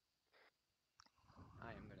level.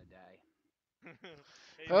 I am gonna die.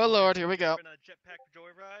 Hey, Oh lord, here we go. Jetpack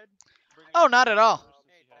joyride? Oh, not at all.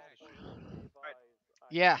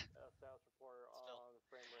 Yeah.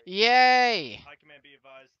 Yay! High command be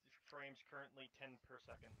advised, frames currently 10 per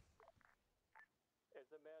second.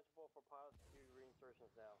 Is it manageable for pilots to do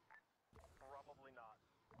reinsertions now? Probably not.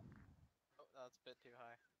 Oh, that's a bit too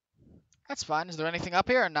high. That's fine. Is there anything up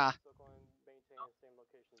here or nah?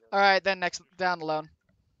 Alright, then next down alone.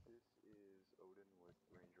 This is Odin with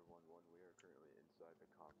Ranger 1-1. We are currently inside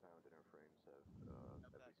the compound and our frames have,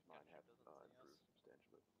 at least mine have improved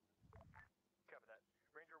substantially. Copy that.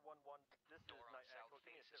 Ranger 1-1, this is Night Echo.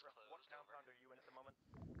 Give me a sit rep. What compound are you in at the moment?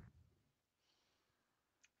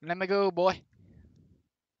 Let me go, boy.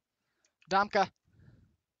 Domka.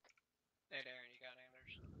 Hey, Darren, you got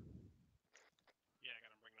Anders? Yeah, I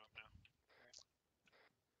got him bringing up now.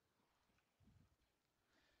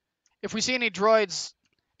 If we see any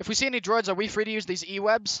droids, are we free to use these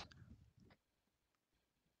E-webs?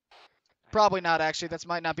 Probably not, actually. That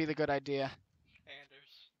might not be the good idea.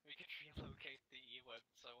 Anders, we could relocate the E-web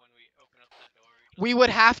so when we open up that door... We would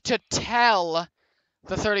have to tell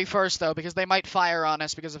the 31st, though, because they might fire on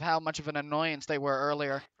us because of how much of an annoyance they were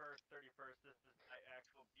earlier. 31st, this is Night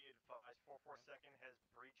Actual. Be advised, 442nd has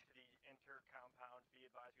breached the inner compound. Be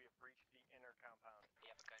advised, we have breached the inner compound. We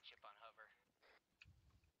have a gunship on hover.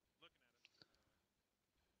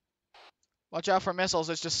 Watch out for missiles.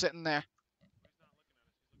 It's just sitting there.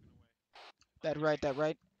 That right. I'm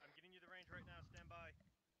getting you the range right now. Stand by.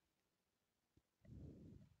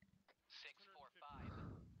 645.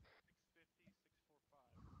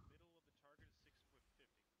 645. Middle of the target is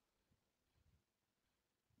 6'50".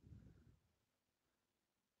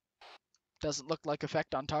 Doesn't look like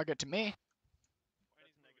effect on target to me.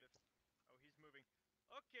 He's negative. Oh, he's moving.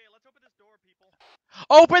 Okay, let's open this door, people.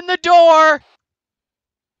 Open the door!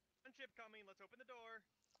 Gunship coming. Let's open the door.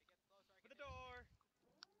 Open the door.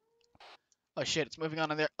 Oh shit, it's moving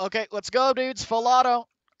on in there. Okay, let's go, dudes. Full auto.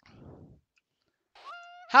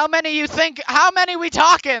 How many you think? How many we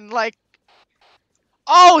talking? Like,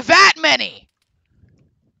 oh, that many!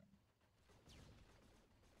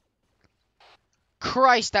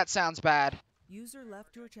 Christ, that sounds bad. User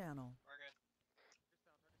left your channel.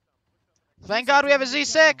 Thank God we have a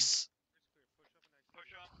Z6.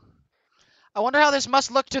 I wonder how this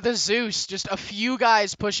must look to the Zeus. Just a few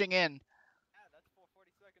guys pushing in.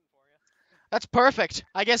 That's perfect.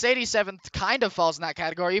 I guess 87th kind of falls in that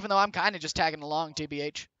category, even though I'm kind of just tagging along,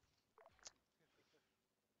 TBH.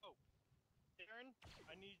 Oh, Darren,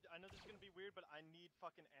 I know this is gonna be weird, but I need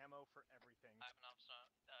fucking ammo for everything. I have an ops down.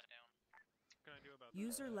 What can I do about that?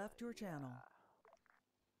 User left your channel.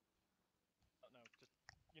 Oh, no, just,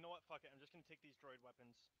 you know what, fuck it, I'm just gonna take these droid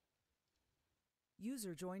weapons.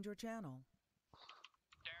 User joined your channel.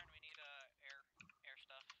 Darren, we need air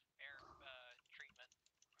stuff, treatment.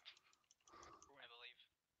 I believe.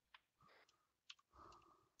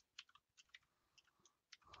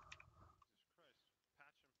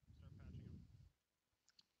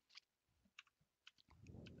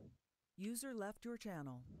 User left your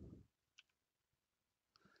channel.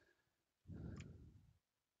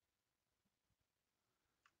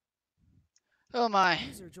 Oh my.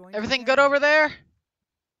 User joined Everything your good channel. over there?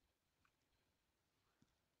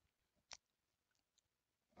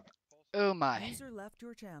 Oh my. User left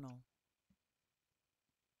your channel.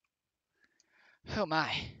 Oh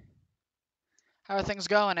my. How are things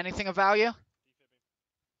going? Anything of value?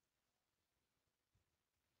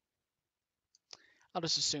 I'll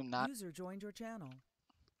just assume not. User joined your channel.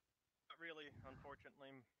 Not really,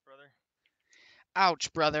 unfortunately, brother.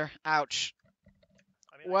 Ouch, brother. Ouch.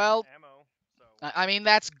 I mean, Well, I got ammo, so. I mean,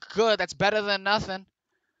 that's good. That's better than nothing.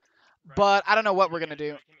 But I don't know what we're going to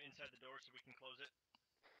do. Back him inside the door so we can close it.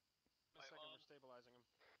 A second, we're stabilizing him.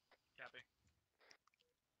 Copy.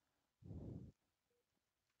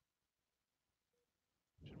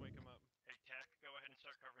 Should wake him up. Hey, Tack, go ahead and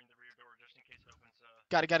start covering the rear door just in case it opens.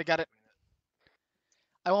 Got it.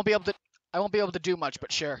 I won't be able to do much,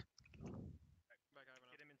 but sure. Back Ivanov.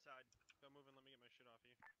 Get him inside. Don't move and let me get my shit off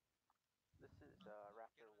you. This is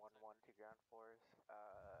Raptor 1-1 to ground force.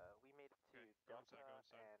 We made it to Delta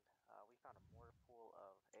and we found a mortar pool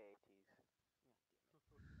of AATs.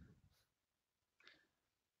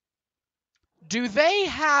 Do they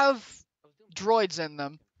have droids in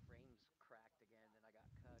them?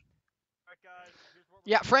 Alright, guys, here's what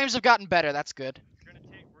we're Yeah, frames have gotten better. That's good.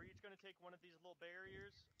 We're each gonna take one of these little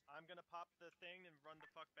barriers. I'm gonna pop the thing and run the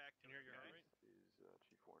fuck back to here. You alright?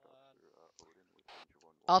 Chief Warrant Officer Odin with Ranger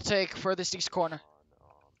 1-1. I'll take furthest east corner.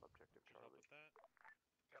 Objective Charlie.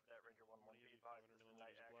 Got that, Ranger 1-1. Be advised, this is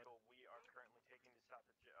Night Actual. We are currently taking the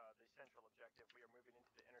central objective. We are moving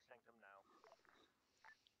into the inner sanctum now.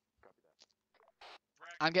 Copy that.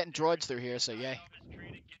 I'm getting droids through here, so yay.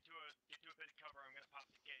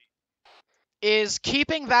 Is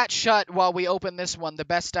keeping that shut while we open this one the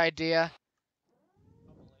best idea?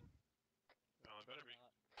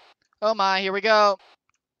 Oh my, here we go.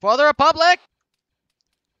 For the Republic!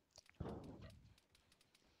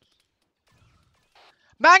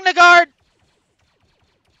 Magna Guard!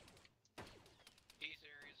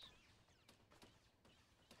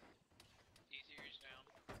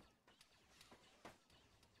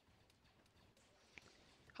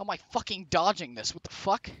 How am I fucking dodging this? What the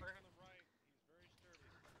fuck?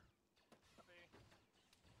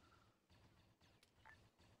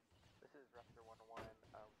 This is Raptor 1-1.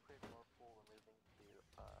 Cleared more pool. We're moving to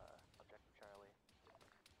Objective Charlie.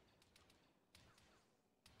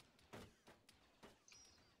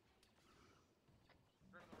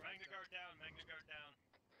 Magna Guard down, Magna Guard down.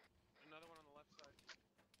 Another one on the left side.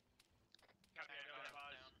 Copy, I got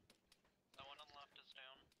advised. That one on the left is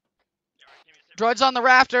down. Yeah, alright, give me a second. Droids on the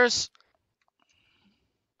rafters.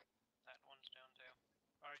 That one's down too.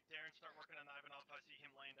 Alright, Darren, start working on Ivanov. I see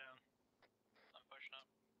him laying down. I'm pushing up.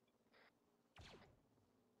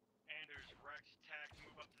 Anders, Rex, Tack,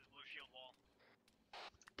 move up to the blue shield wall.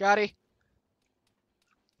 Got it.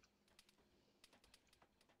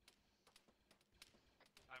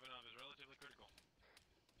 Ivanov is relatively critical.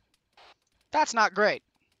 That's not great.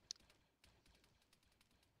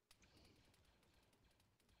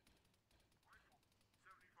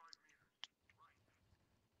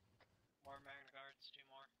 More Magna Guards, 2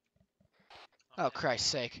 more. Oh, Christ's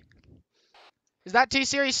sake. Is that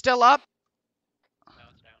T-Series still up? No,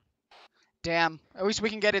 it's down. Damn. At least we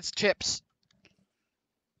can get its chips.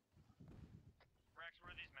 Rex,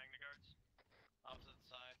 where are these Magna Guards? Opposite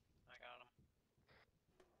side. I got them.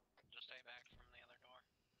 Just stay back from the other door.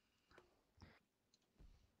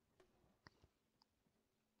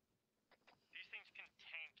 These things can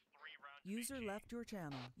tank 3 rounds. User left your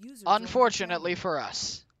channel. User joined your Unfortunately channel. for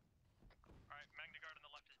us. Alright, Magna Guard on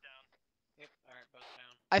the left is down. Yep. Alright, both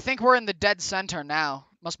down. I think we're in the dead center now.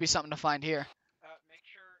 Must be something to find here. Make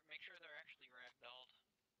sure they're actually ragdolled.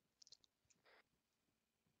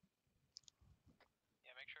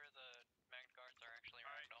 Yeah, make sure the Magna Guards are actually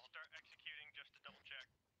ragdolled. Start executing just to double check.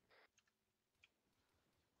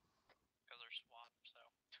 Because they're SWAT, so.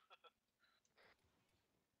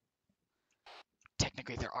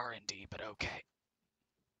 Technically they're R&D, but okay.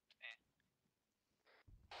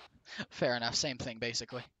 Fair enough. Same thing,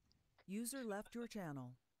 basically. User left your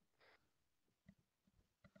channel.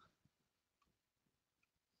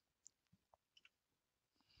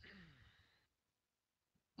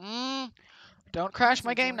 Don't crash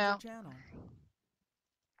my User game joined your now. channel.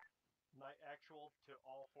 Night Actual to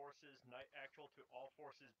all forces. Night Actual to all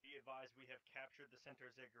forces. Be advised, we have captured the center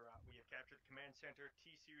of Ziggurat. We have captured the command center.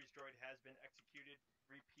 T-Series droid has been executed.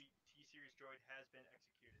 Repeat, T-Series droid has been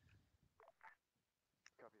executed. Copy that.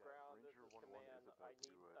 Ground, this Ranger is 1-1 command. is I about to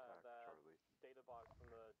need attack that Charlie. data box from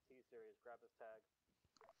the T-Series. Grab this tag.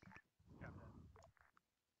 Copy that.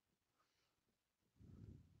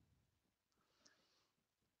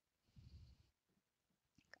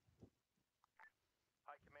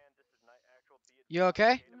 High Command, this is Night Actual. Be You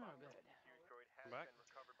okay? T-Series droid has been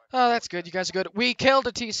recovered by Oh, that's good. You guys are good. We killed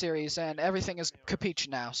a T-Series, and everything is capiche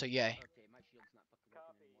now, so yay.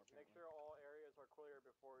 Copy. Make sure all areas are clear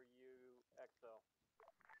before you exfil.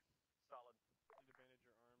 Solid. Need to bandage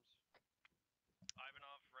your arms.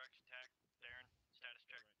 Ivanov, Rex, Tech, Darren, status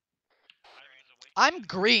check. I'm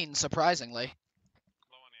green, surprisingly.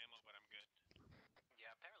 Low on ammo, but I'm good.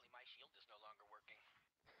 Yeah, apparently my shield is no longer working.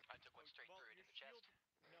 I took one straight through it in the chest.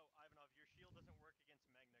 No, Ivanov, your shield doesn't work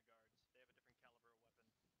against Magna guards. They have a different caliber of weapon.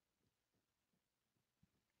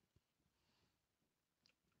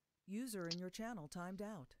 User in your channel timed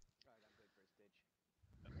out.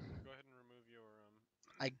 Go ahead and remove your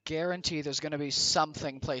I guarantee there's going to be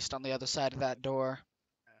something placed on the other side of that door.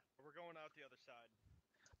 We're going out the other side.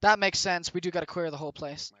 That makes sense. We do got to clear the whole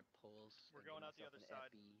place. We're going out the other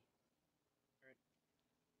side.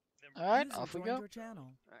 Alright, User off we joined go. your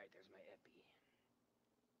channel. Alright, there's my epi.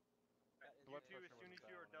 You two, as soon as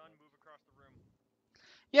you are done, move across the room.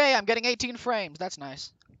 Yeah, I'm getting 18 frames. That's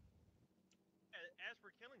nice. As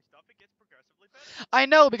we're killing stuff, it gets progressively better. I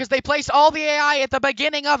know, because they placed all the AI at the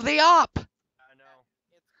beginning of the op. I know.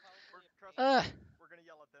 Trust me, we're gonna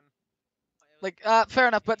yell at them. Like, fair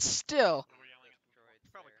enough, but still. It's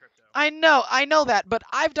probably crypto. I know that, but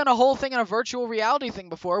I've done a whole thing in a virtual reality thing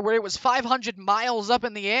before where it was 500 miles up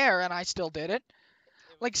in the air and I still did it.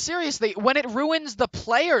 Like, seriously, when it ruins the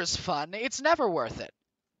player's fun, it's never worth it.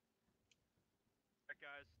 Alright,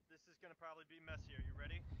 guys, this is gonna probably be messy. Are you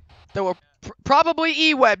ready? There were probably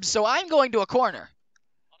E-webs, so I'm going to a corner.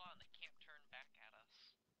 Hold on, they can't turn back at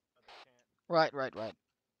us. No, they can't. Right.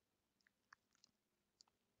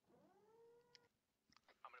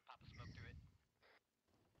 I'm gonna pop a smoke through it.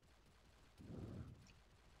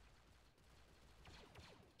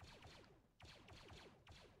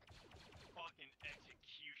 Fucking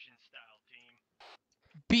execution style, team.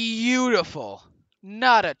 Beautiful.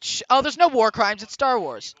 Not a oh, there's no war crimes. It's Star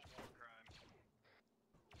Wars.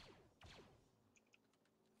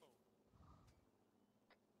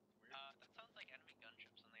 That sounds like enemy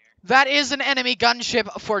gunships in the air. That is an enemy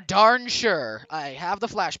gunship for darn sure. I have the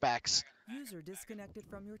flashbacks. User disconnected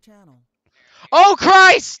from your channel. Oh,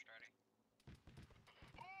 Christ!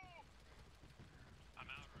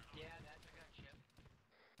 Yeah, that's a gunship.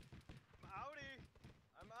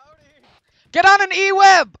 I'm outie. Get on an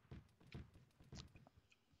E-web!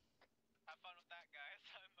 Have fun with that, guys.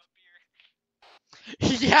 I'm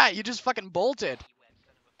up here. Yeah, you just fucking bolted.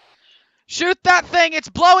 Shoot that thing! It's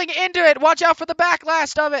blowing into it! Watch out for the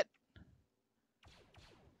backlast of it!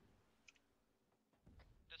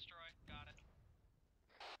 Destroy. Got it.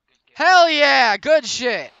 Good. Hell yeah! Good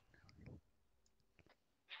shit!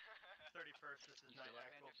 31st, this is Night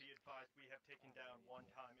Actual. Be advised, we have taken down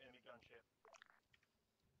one-time enemy gunship.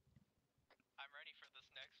 I'm ready for this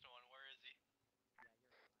next one. Where is he?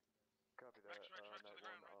 Copy that. Night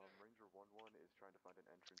 1, Ranger 1-1 is trying to find an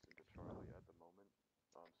entrance into Charlie at the moment,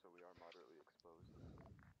 so we are moderately exposed.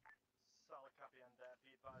 Solid copy on that.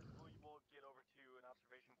 Be advised, we will get over to an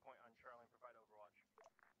observation point on Charlie and provide overwatch.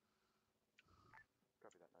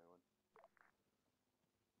 Copy that, Night 1.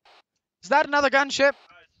 Is that another gunship?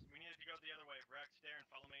 Guys, we need to go the other way. Rex, Darren,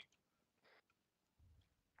 follow me.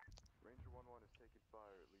 Ranger 1-1 is taking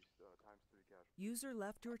fire, at least times 3 casualties. User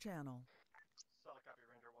left your channel. Solid copy,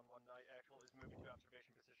 Ranger 1-1. Night Actual is moving to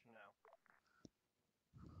observation position now.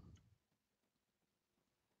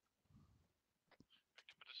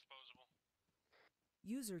 Picked up a disposable.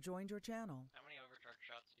 User joined your channel. How many overcharge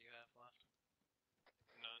shots do you have left?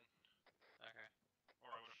 None. Okay. Or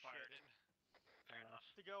I would have fired it. Fair enough.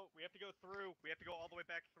 We have to go through. We have to go all the way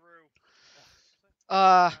back through.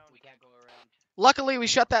 We can't go around. Luckily we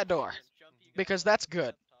shut that door. Because that's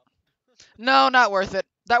good. No, not worth it.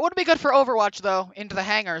 That would be good for Overwatch, though, into the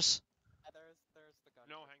hangars.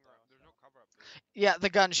 No hangar up. There's no cover up there. Yeah, the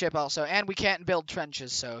gunship also. And we can't build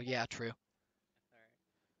trenches, so yeah, true.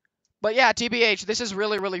 But yeah, TBH, this is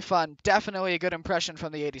really, really fun. Definitely a good impression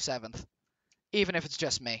from the 87th. Even if it's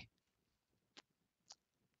just me.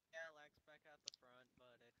 Yeah, lags back at the front,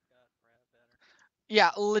 but it got better.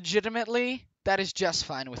 Yeah, legitimately, that is just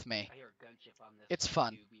fine with me. I hear a gunship on this. It's side,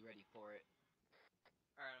 fun. too. Be ready for it.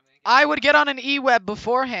 Alright, I'm gonna I would get on an E-web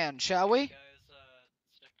beforehand, shall we? guys,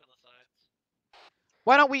 stick to the sides.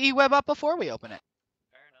 Why don't we E-web up before we open it?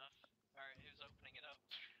 Fair enough. Alright, who's opening it up?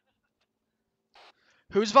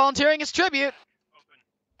 Who's volunteering as tribute?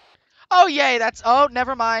 Oh, yay, that's... Oh,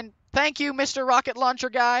 never mind. Thank you, Mr. Rocket Launcher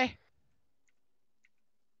guy.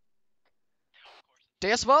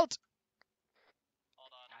 Deus Vault?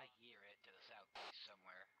 Hold on. I hear it to the southeast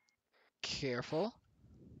somewhere. Careful.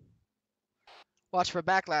 Watch for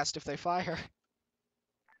backlast if they fire.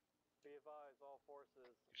 Be advised, all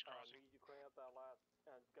forces, we need to clean up that last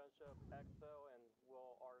gunship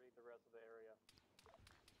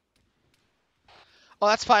Oh,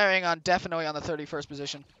 that's firing on definitely on the 31st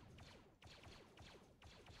position.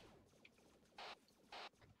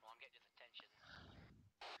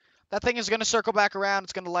 That thing is going to circle back around.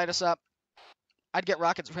 It's going to light us up. I'd get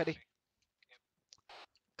rockets ready.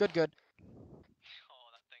 Good, good.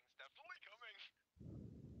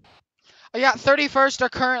 Oh, yeah, 31st are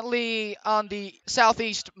currently on the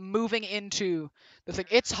southeast moving into the thing.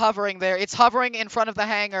 It's hovering there. It's hovering in front of the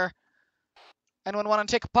hangar. Anyone want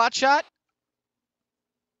to take a pot shot?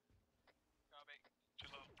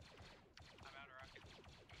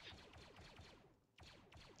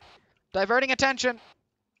 Diverting attention.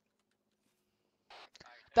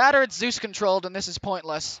 That or it's Zeus controlled and this is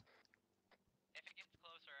pointless.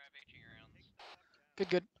 Good,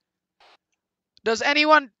 good. Does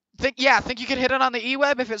anyone think you could hit it on the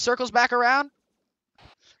E-web if it circles back around?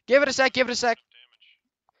 Give it a sec, give it a sec.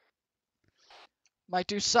 Might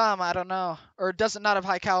do some, I don't know. Or does it not have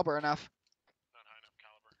high caliber enough?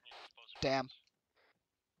 Damn.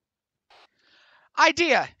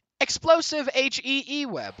 Idea. Explosive HE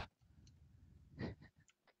web.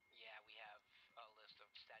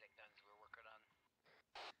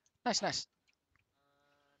 Nice, nice.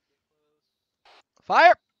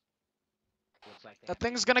 Fire! That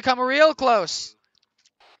thing's gonna come real close.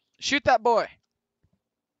 Shoot that boy.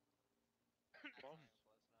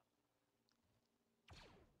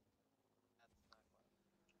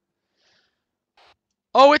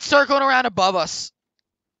 Oh, it's circling around above us.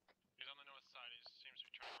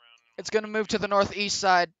 It's gonna move to the northeast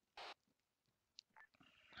side.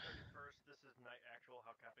 This is night actual.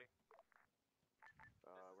 How copy?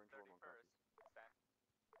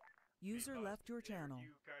 User left your channel. Are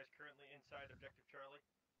you guys currently inside Objective Charlie?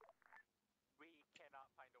 We cannot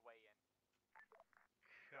find a way in.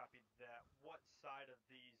 Copy that. What side of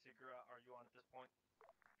the ziggurat are you on at this point?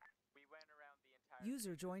 We went around the entire.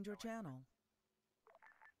 User joined your channel.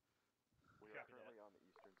 We are currently on the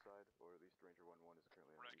eastern side, or at least Ranger 1-1 is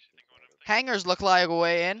currently on the eastern side. Hangars look like a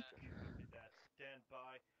way in. Copy that. Stand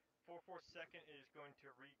by. 442nd is going to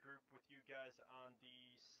regroup with you guys on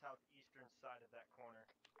the southeastern side of that corner.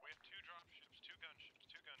 We have 2 dropships, 2 gunships,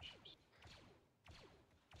 2 gunships.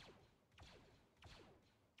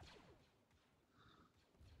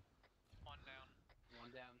 One down. One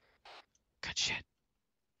down. Good shit.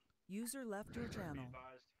 User left your channel.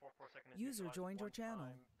 User joined your channel.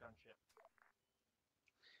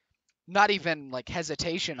 Not even like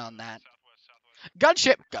hesitation on that.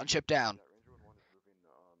 Gunship! Gunship down. Ranger 1-1 is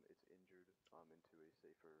moving its injured into a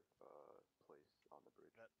safer place on the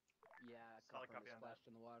bridge. Yeah, Solid copy on that. splashed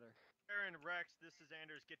in the water. Aaron, Rex, this is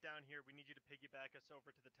Anders. Get down here. We need you to piggyback us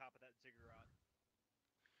over to the top of that ziggurat.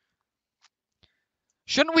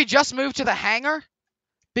 Shouldn't we just move to the hangar?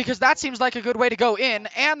 Because that seems like a good way to go in,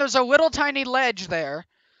 and there's a little tiny ledge there.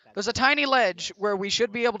 There's a tiny ledge where we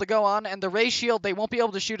should be able to go on, and the ray shield, they won't be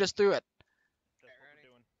able to shoot us through it.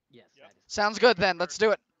 Yes. Sounds good then, let's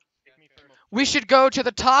do it. We should go to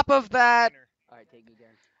the top of that. Alright, take me,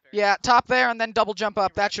 Darren. Yeah, top there, and then double jump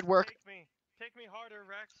up. That should work. Take me harder,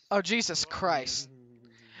 Rex. Oh, Jesus Christ.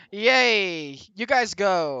 Yay! You guys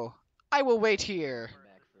go. I will wait here.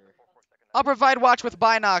 I'll provide watch with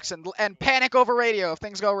binocs and panic over radio if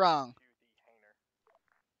things go wrong.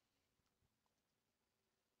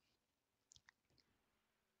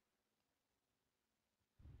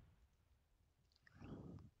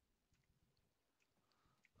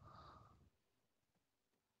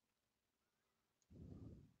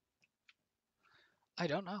 I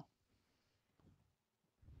don't know.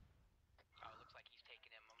 Looks like he's taking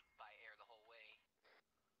him by air the whole way.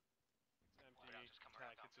 Empty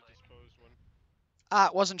attack, it's a disposed one.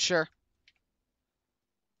 Wasn't sure.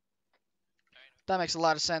 That makes a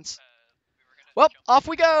lot of sense. Well, off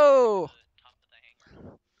we go!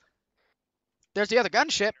 There's the other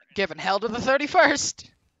gunship, giving hell to the 31st.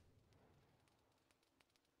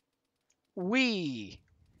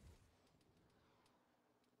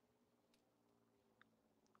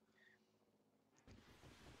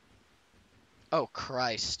 Oh,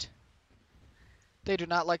 Christ. They do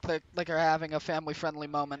not like are having a family-friendly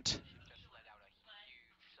moment.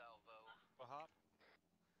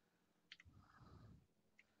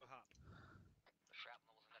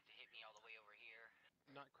 Shrapnel was enough to hit me all the way over here.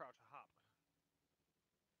 Not crouch, a hop.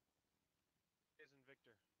 Isn't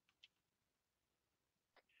Victor.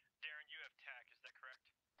 Darren, you have TAC, is that correct?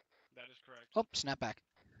 That is correct. Oh, snap back.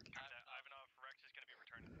 Ivanov, Rex is going to be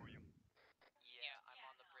returning for you. Yeah, I'm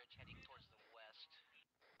on the bridge heading towards the west.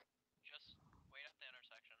 Just wait at the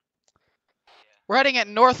intersection. We're heading at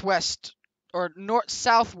northwest, or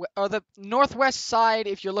south, or the northwest side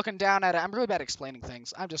if you're looking down at it. I'm really bad at explaining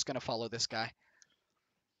things. I'm just going to follow this guy.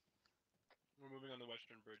 We're moving on the west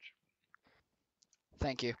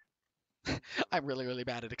Thank you. I'm really, really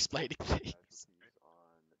bad at explaining things.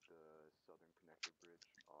 on the southern connector bridge.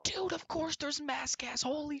 Dude, of course there's mass gas.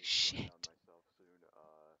 Holy shit. Myself soon.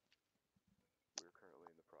 We're currently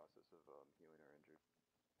in the process of healing our injured.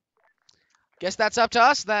 Guess that's up to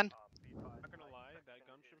us then. Not gonna lie, that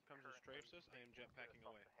gunship comes and strafes us. I am jetpacking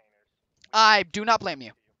away. I do not blame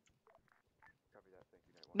you.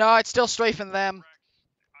 No, it's still strafing them.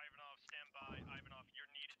 Ivanov, stand by. Ivanov, you're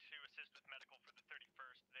needed to assist with medical for the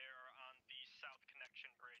 31st. They are on the South Connection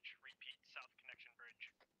Bridge. Repeat, South Connection Bridge.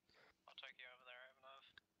 I'll take you over there, Ivanov.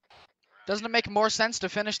 Doesn't it make more sense to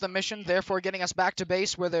finish the mission, therefore getting us back to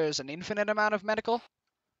base where there's an infinite amount of medical?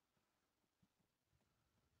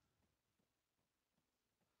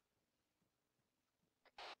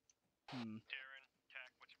 Darren,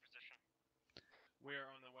 TAC, what's your position? We are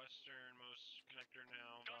on the westernmost connector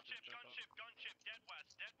now. Gunship, dead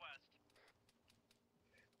west.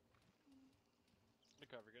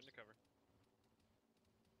 Get into cover.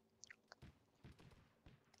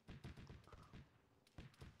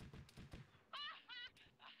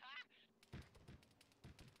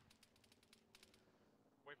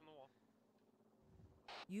 Away from the wall.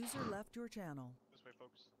 User left your channel. This way,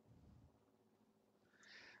 folks.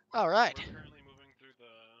 Alright. We're currently moving through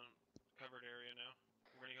the covered area now.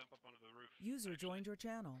 We're gonna jump up onto the roof. User joined your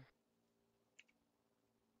channel.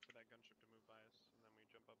 For that gunship to move by us, and then we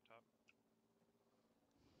jump up top.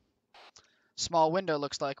 Small window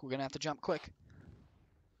looks like. We're gonna have to jump quick.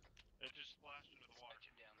 It just splashed into the water.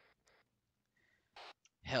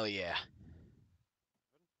 Hell yeah.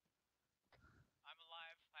 I'm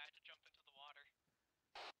alive. I had to jump into the water.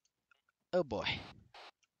 Oh boy.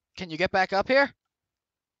 Can you get back up here?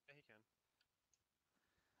 Yeah, he can.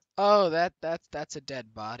 Oh, that's a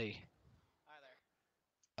dead body. Hi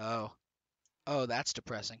there. Oh. Oh, that's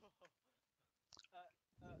depressing.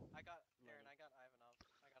 I got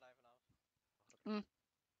Ivanov.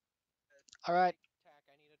 Alright. TAC,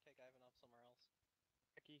 I need to take Ivanov somewhere else.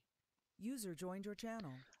 User joined your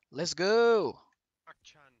channel. Let's go.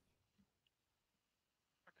 Akchan.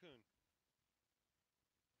 Raccoon.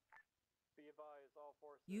 Be advised, all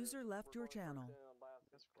forces. User left your channel.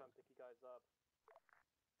 Come pick you guys up.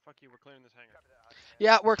 Fuck you, we're clearing this hangar.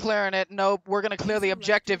 Yeah, we're clearing it. Nope, we're gonna clear the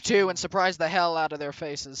objective too and surprise the hell out of their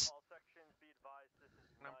faces.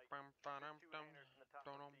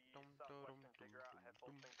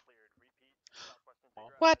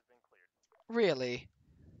 What? Really?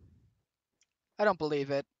 I don't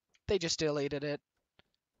believe it. They just deleted it.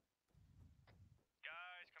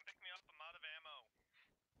 Guys, come pick me up. I'm out of ammo.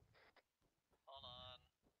 Hold on.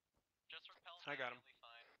 Just repel I got him.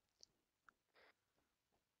 fine.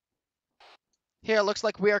 Here, looks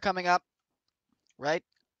like we are coming up. Right?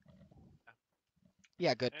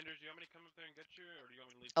 Yeah, good. Anders, do you want me to come up there and get you, or do you want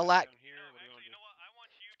me to leave A TAC lat. down here? What do you want to do? You know what? I want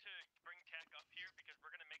you to bring TAC up here because we're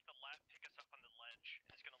gonna make the lat pick us up on the ledge.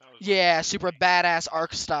 It's gonna Yeah, super badass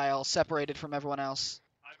arc style, separated from everyone else.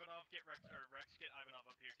 Ivanov, get Rex, or Rex, get Ivanov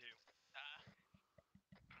up here too.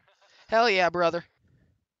 Hell yeah, brother.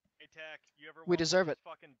 Hey TAC, you ever We want deserve one of it. these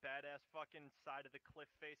fucking badass fucking side of the cliff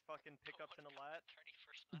face fucking pickups in a lat?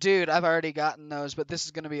 Dude, I've already gotten those, but this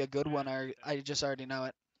is gonna be a good one. I just already know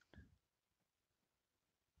it.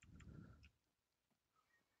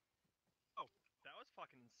 Oh, that was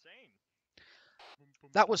fucking insane.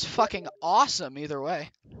 That was fucking awesome either way.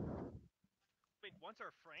 I mean, once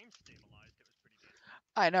our frames stabilized, it was pretty decent.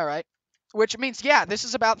 I know, right? Which means, yeah, this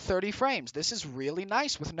is about 30 frames. This is really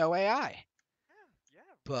nice with no AI. Yeah.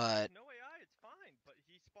 But No AI, it's fine, but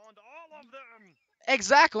he spawned all of them.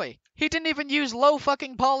 exactly. He didn't even use low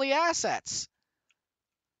fucking poly assets.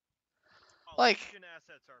 Oh, Like, Legion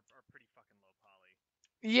assets are pretty fucking low poly.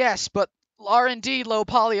 yes, but R&D low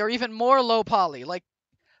poly are even more low poly, like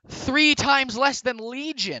 3 times less than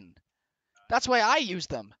Legion. That's why I use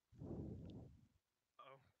them.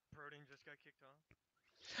 Oh, Broding just got kicked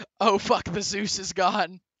off. Oh fuck, the Zeus is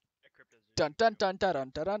gone. Dun dun dun dun dun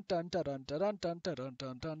dun dun dun dun dun dun dun dun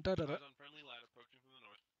dun dun dun dun. Eyes on friendly lat approaching from the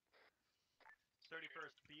north.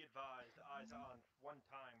 31st, be advised, eyes on, one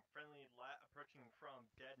time, friendly lat approaching from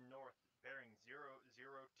dead north, bearing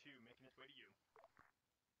 002, making its way to you.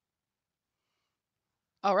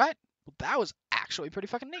 All right, well, that was actually pretty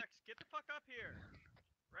fucking neat. Rex, get the fuck up here.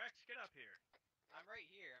 Rex, get up here. I'm right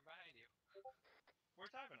here. I'm behind you.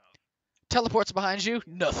 Where's Ivanov? Teleports behind you.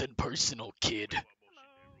 Nothing personal, kid.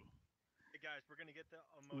 Hey guys, we're gonna get the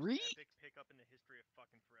most epic pickup in the history of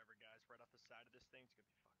fucking forever, guys. Right off the side of this thing, it's gonna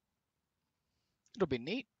be fun. It'll be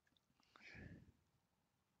neat.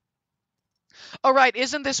 All right,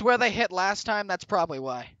 isn't this where they hit last time? That's probably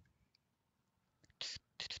why.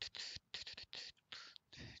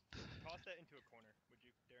 Toss that into a corner, would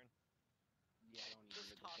Yeah, I don't even Just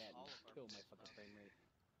look toss at that all and of our kill my missions fucking up. frame rate.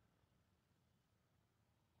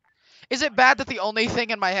 Is it bad that the only thing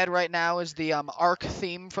in my head right now is the ARC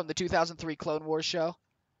theme from the 2003 Clone Wars show?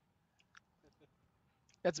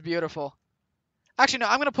 That's beautiful. Actually, no,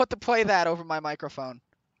 I'm gonna play that over my microphone.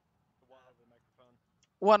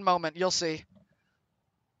 One moment, you'll see.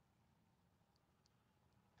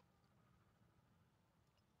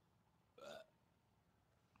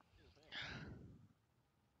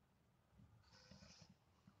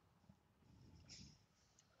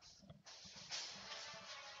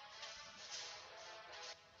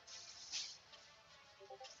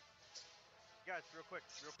 Guys, real quick,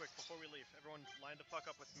 before we leave, everyone line the fuck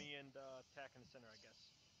up with me and Tack in the center, I guess.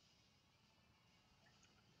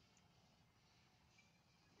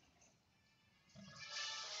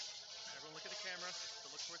 Everyone look at the camera, so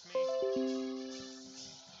look towards me. There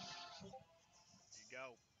you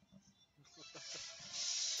go.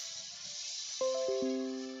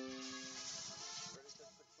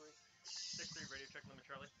 6-3, radio check, limit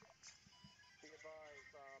Charlie. Be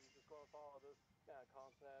advised, just going to follow this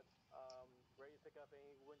concept. Ready to pick up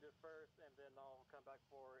any wounded first, and then I'll come back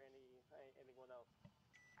for anyone else.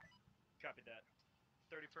 Copy that.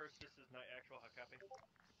 31st, this is night actual, hot copy.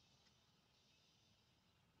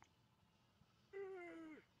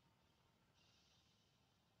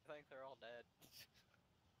 I think they're all dead.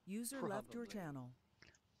 User left your channel.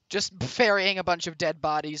 Just ferrying a bunch of dead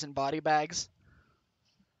bodies in body bags.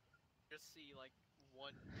 Just see like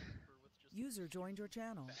one trooper with just User joined your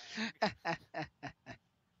channel.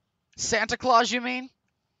 Santa Claus, you mean?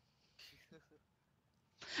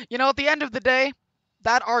 You know, at the end of the day,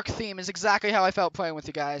 that ARC theme is exactly how I felt playing with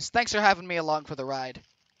you guys. Thanks for having me along for the ride.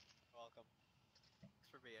 welcome. Thanks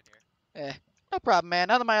for being here. No problem, man.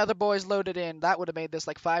 None of my other boys loaded in. That would have made this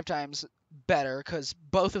like 5 times better, because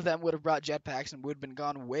both of them would have brought jetpacks and would have been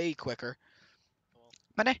gone way quicker.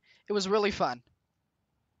 But it was really fun.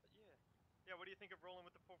 Yeah, what do you think of rolling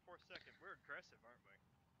with the 442nd? We're aggressive, aren't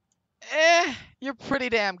we? You're pretty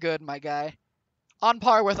damn good, my guy. On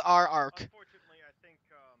par with our ARC. Unfortunately, I think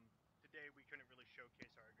today we couldn't really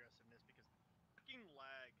showcase our aggressiveness because fucking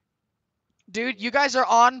lag. Dude, you guys are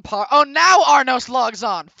on par. Oh, now Arnos logs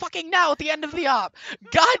on. Fucking now at the end of the op.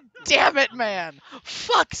 God damn it, man.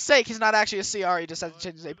 Fuck's sake, he's not actually a CR. He just has to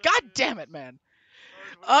change his name. God damn it, man.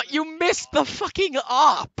 You missed the fucking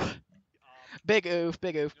op. Big oof,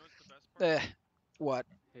 big oof. What?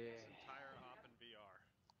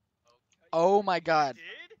 Oh my god.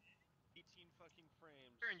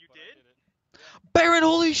 Baron,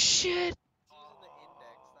 holy shit.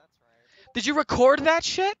 Did you record that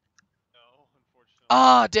shit?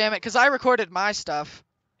 Ah, damn it, because I recorded my stuff.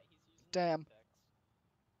 Damn.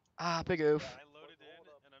 Ah, big oof. I loaded in,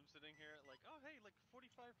 and I'm sitting here like, oh, hey, like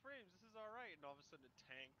 45 frames, this is alright, and all of a sudden it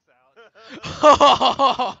tanks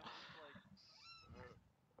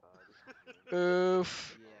out.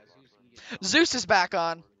 Oof. Zeus is back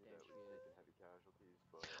on.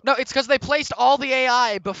 No, it's because they placed all the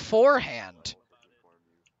AI beforehand.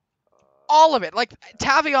 All of it. Like,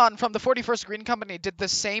 Tavion from the 41st Green Company did the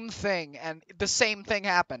same thing, and the same thing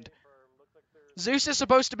happened. Zeus is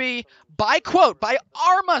supposed to be, by quote, by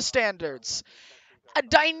ARMA standards, a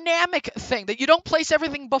dynamic thing, that you don't place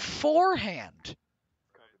everything beforehand.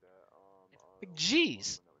 Like,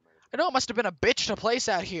 jeez. I know it must have been a bitch to place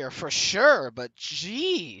out here, for sure, but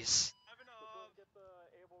jeez.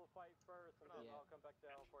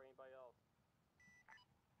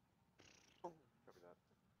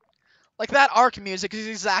 Like, that ARC music is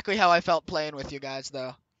exactly how I felt playing with you guys,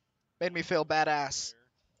 though. Made me feel badass.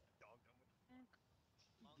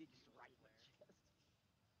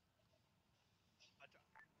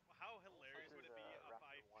 How hilarious would it be if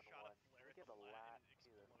I shot a flare at the flat and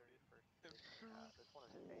exploded? This one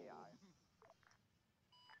is AI.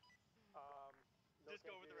 Just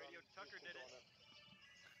go over the radio. Tucker did it.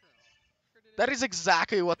 That is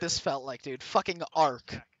exactly what this felt like, dude. Fucking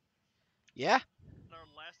ARC. Yeah? In our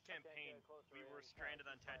last campaign, we were stranded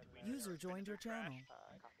on Tatooine. User joined your channel.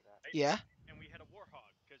 Yeah? And we had a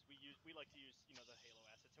Warhog, because we like to use, the Halo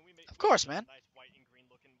assets. And we made Of course, man. nice white and green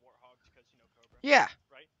looking Warhogs, because, Cobra. Yeah.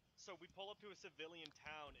 Right? So we pull up to a civilian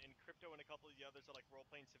town, and Crypto and a couple of the others are, like,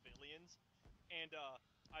 role-playing civilians. And,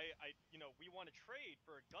 we want to trade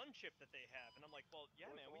for a gunship that they have. And I'm like, well, yeah,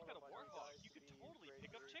 man, we've got a Warhog. You could totally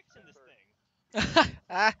pick up chicks in this thing.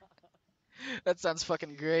 That sounds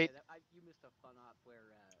fucking great. Yeah, you missed a fun op where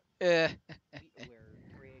where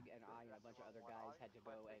Trig and I and a bunch of other guys had to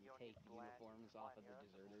go and take the uniforms off of the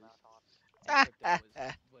deserters. And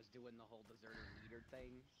Crypto was doing the whole deserter leader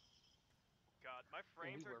thing. God, my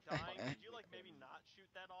frames are dying. Could you maybe not shoot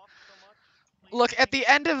that off so much? Please? Look, at the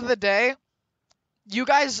end of the day, you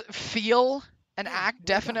guys feel and act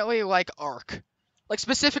definitely like ARC. Like,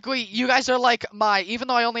 specifically, you guys are like even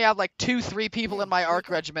though I only have like 2-3 people in my ARC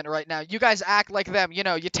regiment right now, you guys act like them. You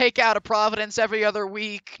know, you take out a Providence every other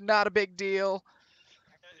week, not a big deal.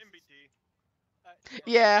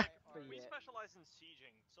 Yeah. We specialize in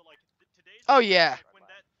sieging, so like today's. Oh, yeah. Like,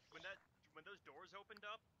 when those doors opened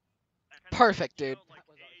up. Perfect, dude. Like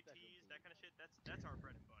AATs, that kind of shit. That's our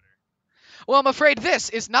bread and butter. Well, I'm afraid this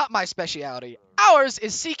is not my specialty. Ours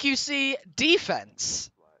is CQC defense.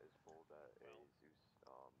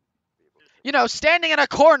 You know, standing in a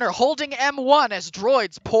corner holding M1 as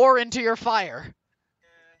droids pour into your fire.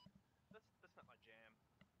 That's not my jam.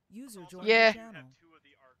 User joined Yeah. your channel. Two of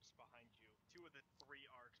the arcs behind you. Two of the 3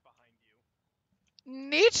 arcs behind you.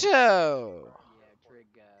 Neato. Yeah, Trig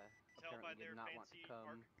apparently did not want to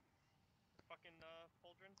come. Fucking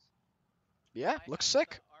pauldrons. Yeah, looks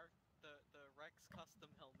sick. The Rex custom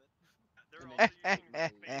helmet. They're also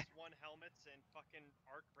using phase 1 helmets and fucking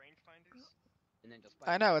arc rangefinders. And then just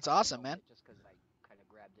I know, it's awesome, man. Just because I kind of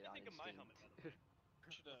grabbed it on Think of my instinct. helmet, by the way.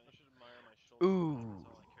 You should admire my shoulder. Ooh. That's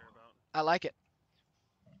all I care about. I like it.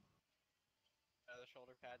 The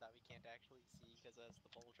shoulder pad that we can't actually see because that's the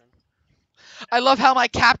pauldron. I love how my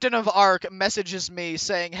captain of ARC messages me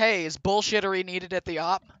saying, hey, is bullshittery needed at the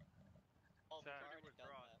op?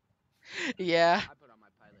 Yeah. I put on my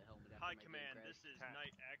pilot helmet after High my command, game this is crash.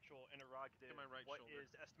 Night Actual Interrogative. my right What shoulder. is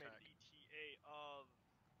estimated ETA of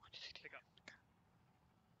pick up?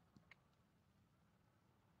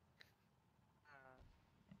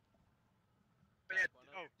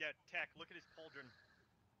 Oh yeah, Tack. Look at his pauldron.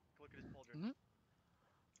 Look at his pauldron.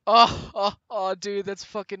 Oh, dude, that's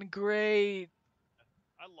fucking great.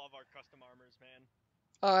 I love our custom armors, man.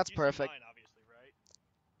 Oh, that's You see perfect. mine, obviously, right?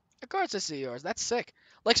 Of course I see yours. That's sick.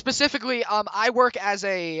 Like, specifically, I work as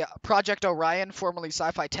a Project Orion, formerly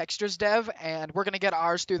Sci-Fi Textures dev, and we're gonna get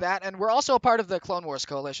ours through that, and we're also a part of the Clone Wars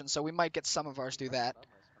Coalition, so we might get some of ours through that.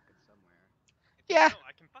 Yeah. No,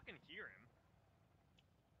 I can fucking hear him.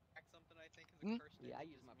 Something I think is a curse Yeah, I is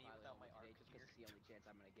use my me pilot without my helmet arc today just gear. because it's the only chance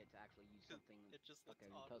I'm gonna get to actually use something It just looks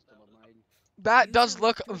fucking odd custom of mine. That does User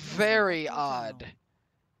look left your channel. very Left your odd. channel.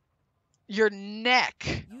 Your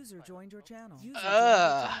neck. User joined your channel. User joined your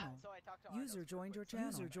Ugh. channel. User joined your channel.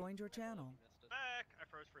 User joined your channel. Back. I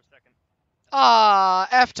froze for a second. Ah,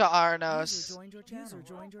 F to User Arnos. joined your channel. User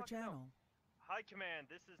joined your fucking hell. channel. High command,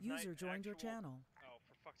 this is User Night joined your Actual. channel. Oh,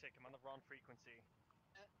 for fuck's sake, I'm on the wrong frequency.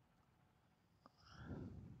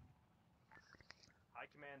 High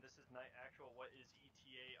command, this is Night Actual. What is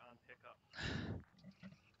ETA on pickup?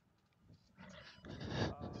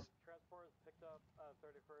 Transport is picked up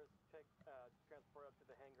 31st. Transport up to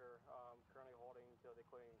the hangar. Currently holding until they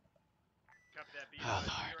clean. Copy that. Oh, Lord.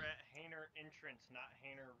 Lord. We're at Hainer entrance, not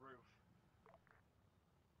Hainer roof.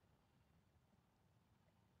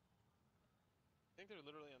 I think they're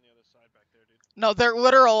literally on the other side back there, dude. No, they're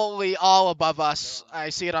literally all above us. I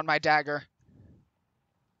see it on my dagger.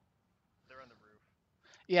 They're on the roof.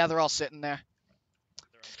 Yeah, they're all sitting there.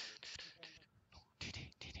 They're on the roof.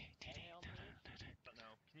 Don't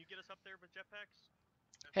know. Can you get us up there with jetpacks?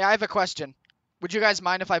 Hey, I have a question. Would you guys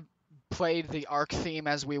mind if I played the ARC theme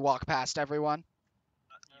as we walk past everyone?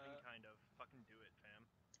 Even kind of. Fucking do it, fam.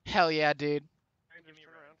 Hell yeah, dude. Give me a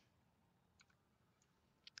round.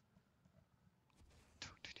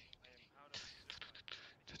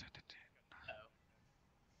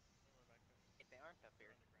 They aren't up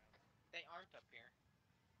here. They aren't up here.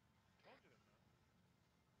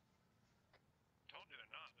 Told you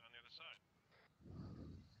they're not. They're on the other side.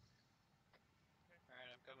 Alright,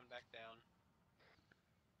 I'm coming back down.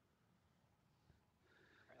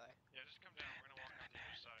 Really? Yeah, just come down. We're gonna walk on the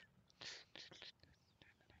other side.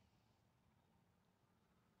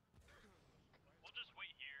 We'll just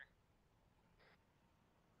wait here.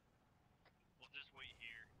 We'll just wait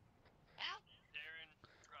here. Darren.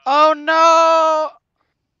 Oh no!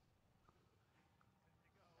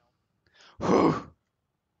 Whew.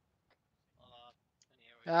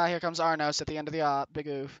 Ah, here comes Arnos at the end of the op. Big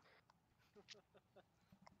oof.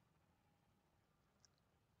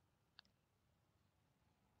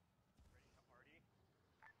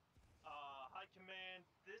 High command,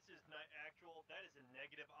 this is Night Actual. That is a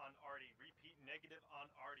negative on Artie. Repeat, negative on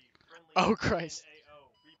Artie. Friendly Oh, still Christ. in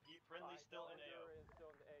AO. Repeat, friendly still in AO.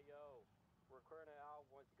 Still in the AO. We're clearing it out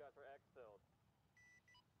once you guys are exfilled.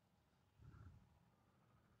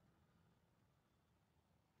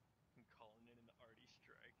 I'm calling in an Artie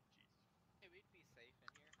strike. Jesus. Hey, we'd be safe in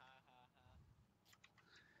here. Ha ha ha.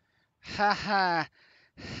 Ha ha.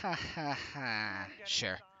 Ha ha ha.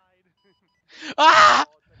 Sure. Ah!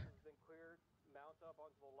 All objectives have been cleared. Mount up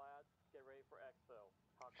onto the lad. Get ready for exfil.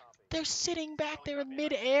 Hot copy. They're sitting back there in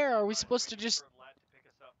midair. Are we supposed to just...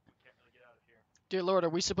 Dear Lord, are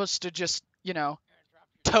we supposed to just, you know,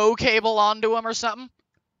 tow cable onto them or something?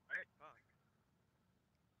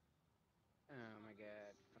 Oh my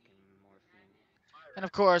god, fucking morphine. And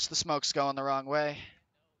of course, the smoke's going the wrong way.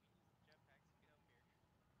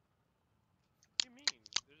 What do you mean?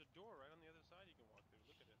 There's a door right on the other side you can walk through.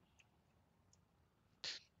 Look at it.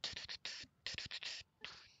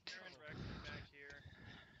 Aaron Rex is back here.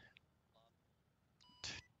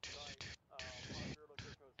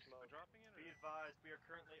 Be advised, we are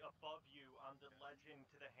currently above you on the legend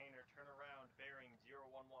to the Hainer. Turn around, bearing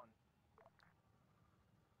 011.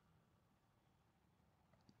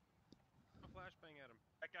 A flashbang at him.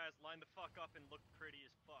 That guy's lined the fuck up and looked pretty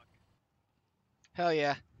as fuck. Hell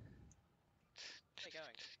yeah. Where are they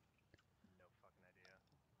going? No fucking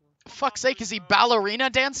idea. For fuck's sake, is he ballerina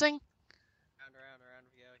dancing? Around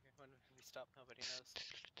we go. When we stop, nobody knows.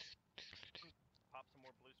 Pop some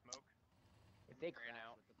more blue smoke. If they crash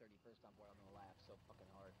with the 31st on board, I'm gonna laugh so fucking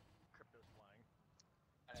hard. Crypto's flying.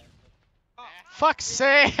 Fuck's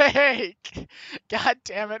sake! God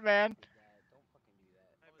damn it, man.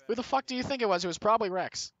 Who the fuck do you think it was? It was probably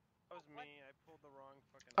Rex. That was me. I pulled the wrong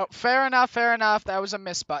fucking. Oh, fair enough, fair enough. That was a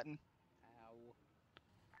miss button. Ow.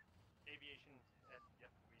 Aviation. Yep,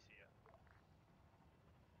 we see ya.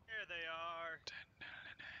 There they are.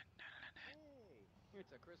 Hey,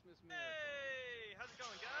 it's a Christmas miracle. Hey, how's it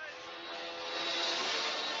going, guys?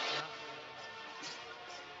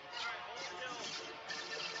 Alright, hold still.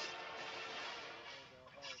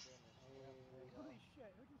 Holy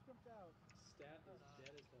shit, who just jumped out? Stat is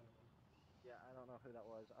dead as hell. Yeah, I don't know who that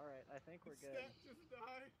was. Alright, I think we're good. Stat just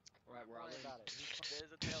died. Right, we're all in. About it.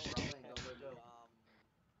 There's a tail rolling Go, over go, go.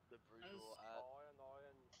 the Brutal at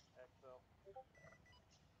XL.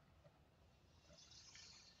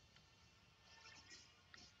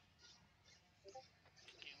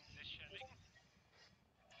 Begins the shelling.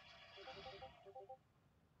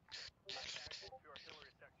 To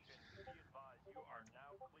artillery section. Be advised, you are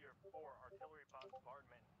now clear for artillery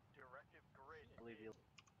bombardment. Directive grid. Believe you.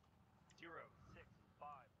 065004500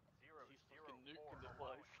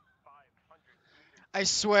 meters. I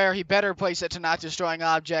swear he better place it to not destroying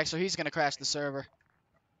objects or he's gonna crash the server.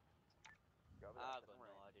 I've got no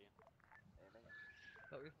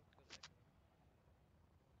idea.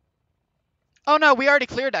 Oh no, we already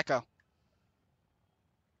cleared Echo.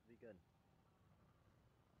 Be good.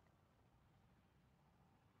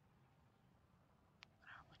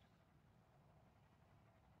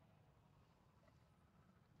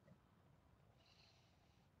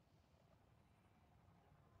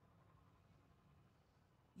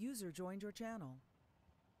 User joined your channel.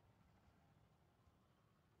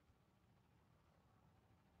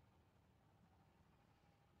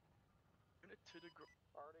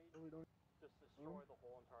 Already just destroy the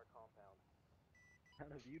whole entire compound. Out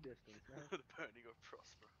of view distance, man. The burning of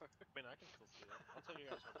Prosper. I mean, I can still see it. I'll tell you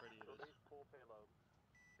guys how pretty it is. Release full payload.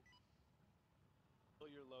 Pull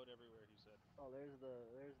your load everywhere, he said. Oh, there's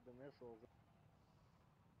the missiles.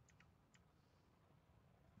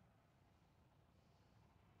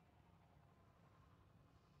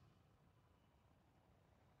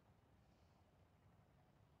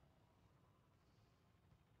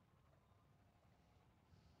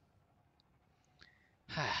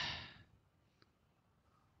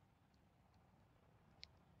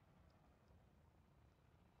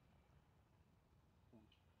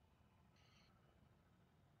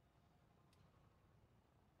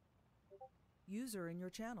 User in your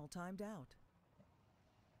channel timed out.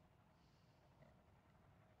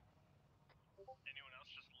 Anyone else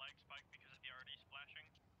just lag spike because of the RD splashing?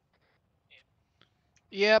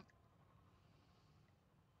 Yep.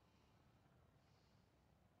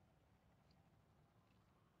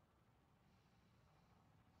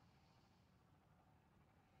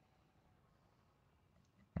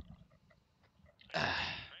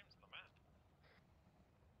 Frames on the map.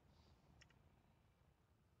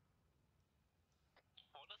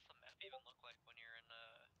 What does the map even look like when you're in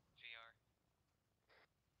VR?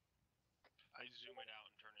 I zoom it out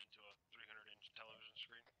and turn it into a 300-inch television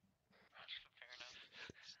screen. Fair enough.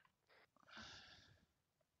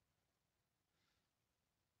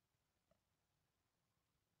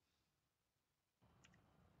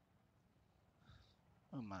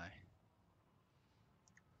 Oh my.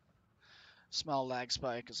 Small lag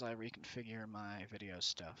spike as I reconfigure my video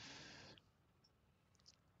stuff.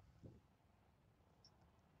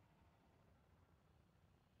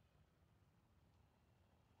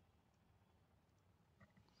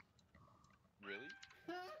 Really?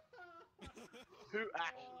 Who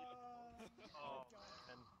actually? Oh,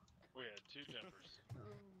 man. We had two jumpers.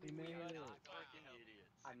 We made are it. not going to Freaking help. idiots.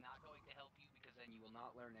 I'm not going to help you because then you will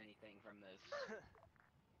not learn anything from this.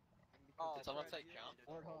 Oh, did someone say jump?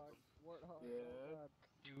 Warthog. Warthog. Yeah. Oh god.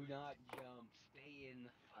 Do not jump. Stay in the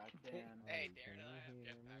fucking pit. Hey, Darren and I have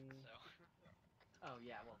jetpacks, so. Oh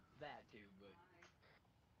yeah, well that too, but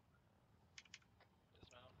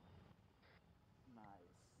Dismount.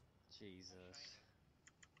 Nice. Jesus.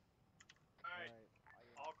 Alright,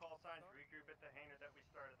 all call signs regroup at the hangar that we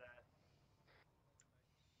started at.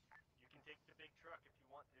 You can take the big truck if you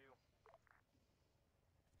want to.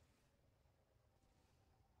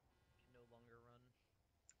 Can no longer run.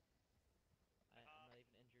 I'm not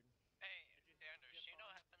even injured. Hey, Anders, do you know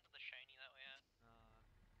what happened to the shiny that we had?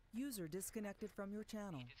 User disconnected from your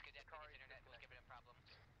channel. Disconnected, his internet was giving him problems.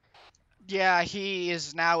 Yeah, he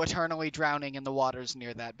is now eternally drowning in the waters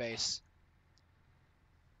near that base.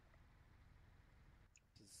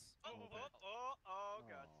 Oh,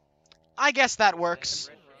 God. I guess that works.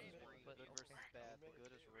 Good versus bad. The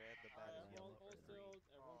good is red, the bad is yellow.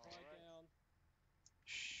 Everyone quiet down.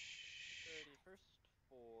 31st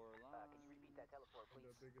for line. Can you repeat that teleport, I'm please?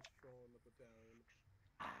 the biggest troll in the battalion.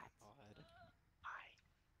 Odd.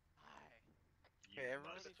 You Okay,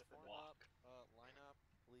 everybody must form walk. up, line up,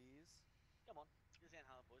 please. Come on, here's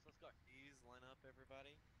Anhala, boys. Let's go. Please line up,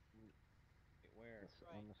 everybody. Where?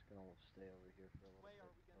 I'm just gonna stay over here for a little Way bit.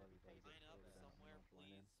 are we gonna be facing? Line up somewhere,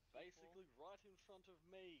 please. Basically, right in front of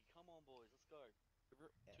me. Come on, boys. Let's go.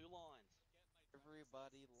 Two lines.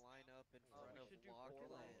 Everybody line up in front of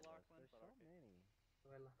Lachlan. There's so many.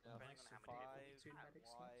 Now, Depending on how many 5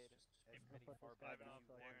 wide, as many far back as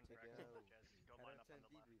you want to go. Go line up on the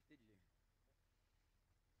left.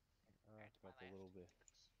 It's about a little bit.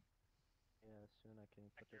 Yeah, soon I can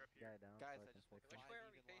put this guy down. Guys, so I just fix which him. way are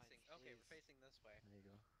we facing? Okay, we're facing this way. There you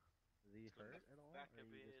go. Is he hurt at all, or back are a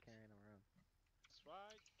you bit. just carrying him around?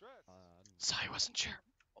 Swag dress. Sorry, I wasn't sure.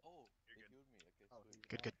 Oh, You're good. me. Okay, He's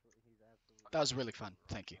Good, good. He's absolutely. That was really fun.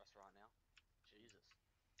 Thank you. Restaurant now. Jesus.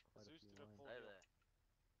 Quite a Zeus few did a lines. full Hey heal. there.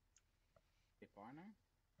 Hey, Barner?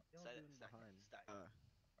 Say that Behind. stack.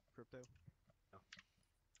 Crypto?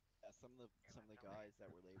 Some of the guys that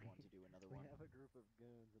were late want to do another We one. have a group of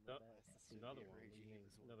goons in the Yep. back. Another one.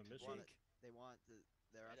 Another mission. They want to.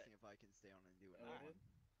 They're asking if I can stay on and do another one.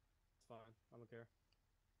 It's fine. I don't care.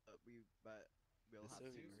 But we'll This have to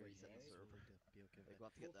is reset the really server. good. Be okay Like with we'll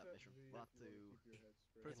have to get that mission. We'll have to.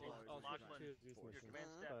 First of all, I'll Lachlan, choose these your missions, command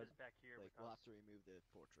staff but- is back here Like with we'll us. have to remove the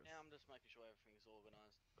fortress. Yeah, I'm just making sure everything's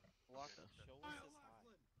organized. Lachlan, show us this high.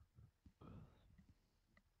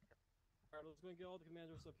 Alright, let's go and get all the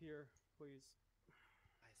commanders up here, please.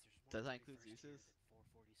 Does that include Zeus's?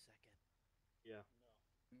 442nd. Yeah.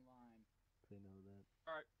 In line. They know that.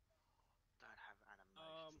 Alright. Don't have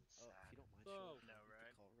animations. If you don't mind, So, show No,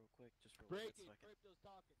 right? call real quick, just real break quick, it. so I can. Break those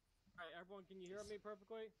talking. Alright, everyone, can you hear me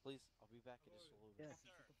perfectly? Please, I'll be back in just a little bit.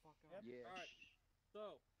 Yeah. Alright.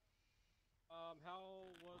 So,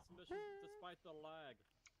 how was the mission despite the lag?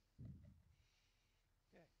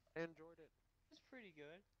 Enjoyed it. It's pretty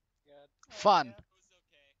good. Yeah. Fun. It was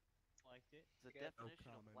okay. Liked it. The Good.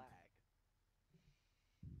 definition of comment. lag.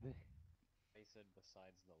 They said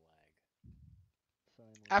besides the lag.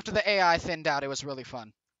 After the AI thinned out, it was really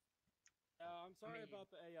fun. I'm sorry about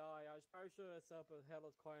the AI. I probably should have set up a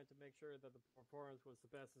headless client to make sure that the performance was the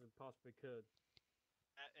best as it possibly could.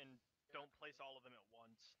 And don't place all of them at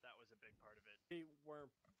once. That was a big part of it. They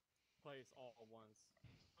weren't placed all at once.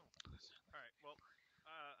 Alright, well,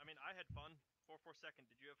 I mean, I had fun. 442nd,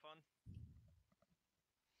 did you have fun?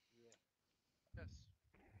 Yes.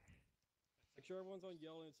 Make sure everyone's on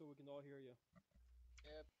yelling so we can all hear you.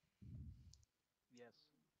 Yep. Yes.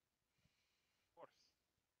 Of course.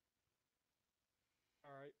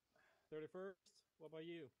 Alright. 31st, what about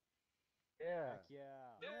you? Yeah.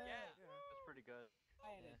 Yeah. That's pretty good. I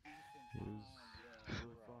had a decent It was time.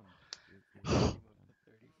 really fun. Of the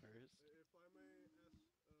 31st. If I may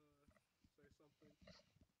say something.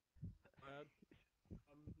 Brad,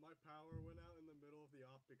 my power went out in the middle of the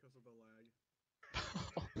op because of the lag.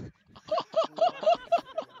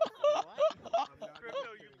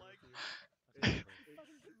 Crypto, you like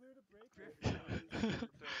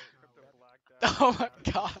Crypto blacked out. Oh my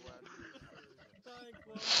god.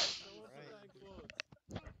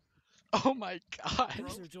 Oh my god.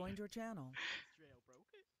 User joined your channel.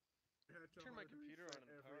 Turn my computer on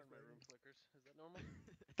and the power in my room flickers. Is that normal?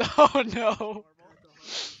 Oh no.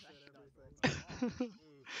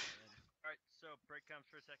 Alright, so break comms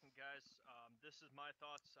for a second, guys. This this is my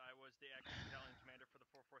thoughts. I was the acting battalion commander for the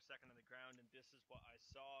 442nd on the ground, and this is what I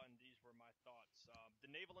saw, and these were my thoughts. The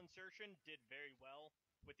naval insertion did very well,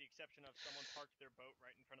 with the exception of someone parked their boat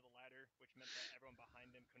right in front of the ladder, which meant that everyone behind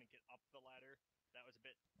them couldn't get up the ladder. That was a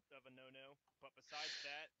bit of a no-no. But besides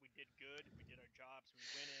that, we did good. We did our jobs.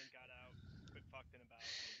 We went in, got out, quit fucking about,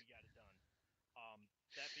 and we got it done.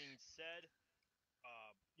 That being said,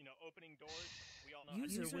 opening doors, we all know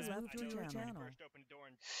User how to do was that. moved I to know your when we channel. first opened the door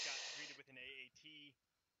and got greeted with an AAT.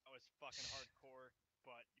 That was fucking hardcore,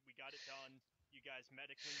 but we got it done. You guys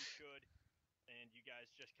medic when you should, and you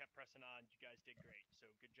guys just kept pressing on. You guys did great, so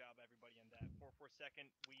good job everybody on that.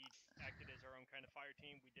 442nd, we acted as our own kind of fire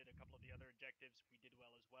team. We did a couple of the other objectives. We did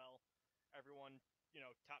well as well. Everyone,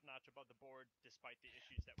 top notch above the board, despite the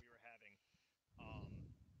issues that we were having.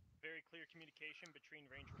 Very clear communication between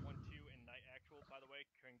Ranger 1-2 and Night Actual, by the way.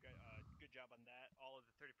 Good job on that. All of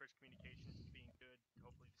the 31st communications being good.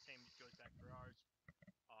 Hopefully the same goes back for ours.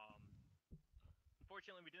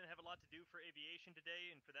 Unfortunately, we didn't have a lot to do for aviation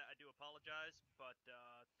today, and for that I do apologize. But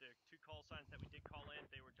the 2 call signs that we did call in,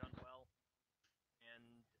 they were done well.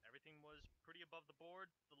 And everything was pretty above the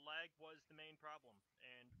board. The lag was the main problem,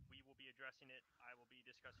 and we will be addressing it. I will be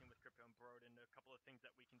discussing with Crypto and Broden a couple of things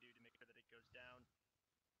that we can do to make sure that it goes down.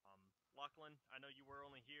 Lachlan, I know you were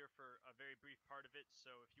only here for a very brief part of it,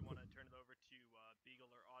 so if you want to turn it over to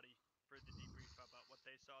Beagle or Audie for the debrief about what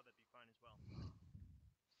they saw, that'd be fine as well.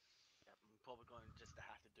 Yeah, I'm probably going to just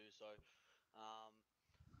have to do so.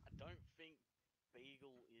 I don't think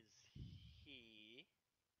Beagle is here.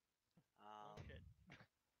 Okay.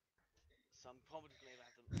 So I'm probably going to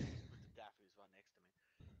have to listen with the Daffy who's right next to me.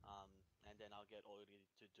 And then I'll get Audie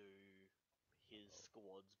to do his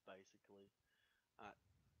squads, basically.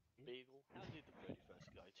 Beagle, how did the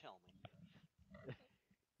 31st go? Tell me.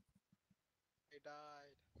 They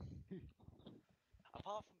died.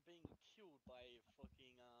 Apart from being killed by a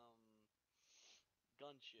fucking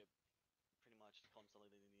gunship, pretty much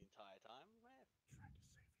constantly the entire time, man.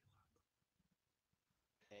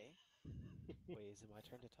 Hey. Wait, is it my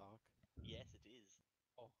turn to talk? Yes, it is.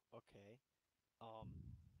 Oh, okay.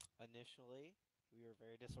 Initially, we were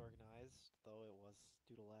very disorganized, though it was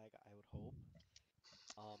due to lag, I would hope.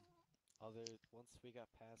 Once we got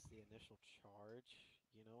past the initial charge,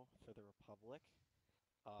 for the Republic,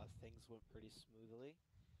 things went pretty smoothly.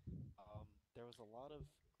 There was a lot of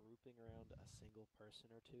grouping around a single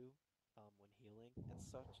person or two, when healing and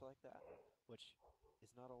such like that, which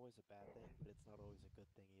is not always a bad thing, but it's not always a good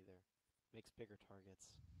thing either. Makes bigger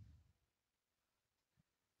targets.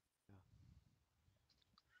 Yeah.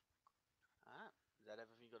 Is that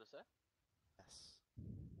everything you got to say? Yes.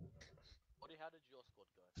 Audie, how did your squad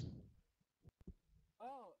go?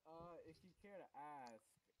 Well, if you care to ask,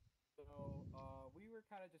 so, we were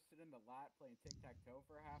kind of just sitting in the lat playing tic-tac-toe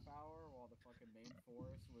for a half hour while the fucking main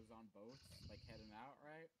force was on boats, like, heading out,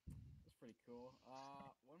 right? It was pretty cool.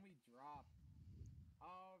 When we dropped,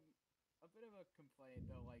 a bit of a complaint,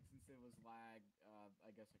 though, like, since it was lag, I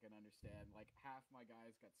guess I can understand, like, half my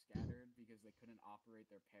guys got scattered because they couldn't operate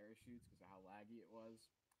their parachutes because of how laggy it was.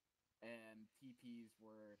 And TPs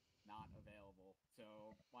were not available,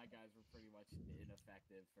 so my guys were pretty much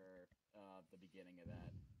ineffective for the beginning of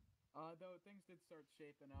that. Though things did start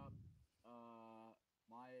shaping up,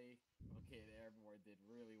 the airborne did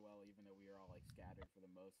really well, even though we were all like scattered for the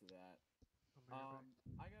most of that.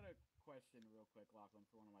 I got a question real quick, Lachlan,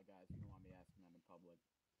 for one of my guys. You don't want me asking that in public.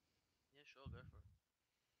 Yeah, sure, go for it.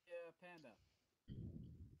 Yeah, Panda.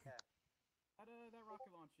 Yeah. That rocket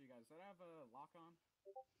launcher you guys, does that have a lock on?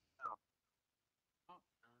 No. Oh,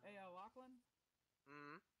 hey, Lachlan?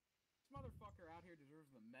 This motherfucker out here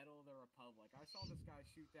deserves the Medal of the Republic. I saw this guy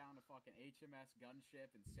shoot down a fucking HMS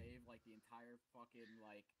gunship and save, like, the entire fucking,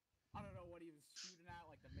 like, I don't know what he was shooting at,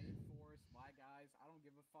 like, the main force, my guys, I don't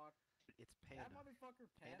give a fuck. It's Panda. That motherfucker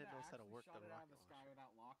Panda knows how to actually work shot the it out of rocket the sky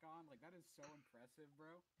without lock on. Like, that is so impressive,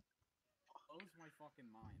 bro. Blows my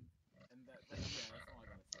fucking mind. And yeah, that's all I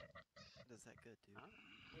gotta say. Does that good, dude?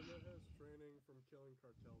 And it has training from killing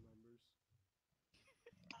cartel members.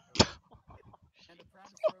 And a proud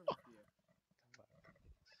to serve with you.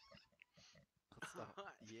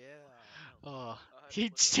 Yeah. Oh, he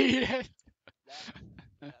cheated. I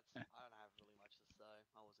don't have really much to say.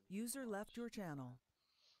 I wasn't here. User left your channel.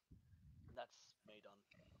 That's me done.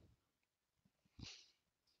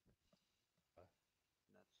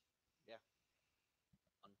 Yeah.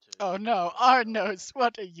 Oh no, Arnos,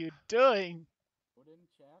 what are you doing? What in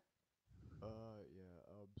chat?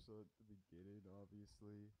 Yeah, so at the beginning,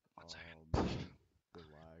 obviously, the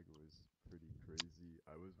lag was pretty crazy.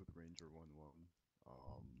 I was with Ranger 1-1.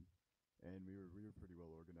 and we were pretty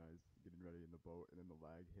well organized, getting ready in the boat, and then the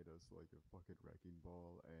lag hit us like a fucking wrecking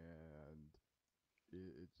ball, and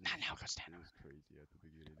it just now it goes down. It was crazy at the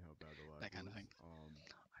beginning how bad the lag That kind of was. thing.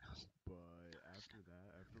 But after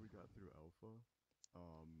that, after we got through alpha,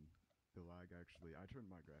 the lag actually, I turned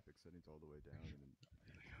my graphics settings all the way down, and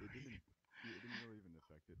it didn't really even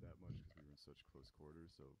affect it that much because we were in such close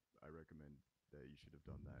quarters. So I recommend that you should have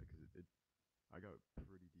done that because I got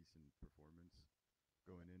pretty decent performance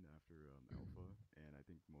going in after alpha, and I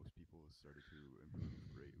think most people started to improve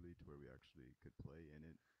greatly to where we actually could play in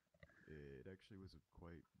it. It actually was a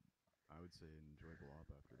quite, I would say, an enjoyable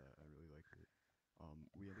op after that. I really liked it.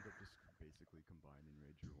 We ended up just basically combining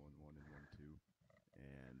Rager 1-1 and 1-2,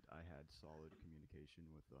 and I had solid communication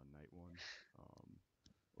with Night 1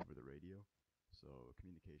 over the radio, so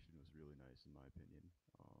communication was really nice in my opinion.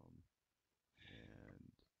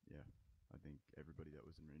 And yeah, I think everybody that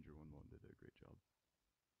was in Ranger 1-1 did a great job.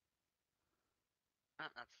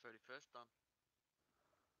 That's 31st done.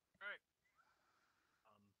 Alright.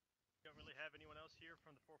 Don't really have anyone else here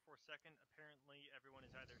from the 442nd. Apparently everyone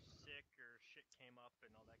is either sick or shit came up and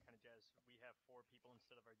all that kind of jazz. We have 4 people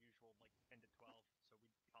instead of our usual like 10 to 12, so we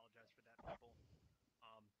apologize for that, people.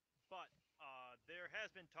 But there has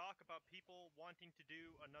been talk about people wanting to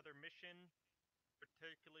do another mission,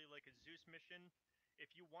 particularly like a Zeus mission.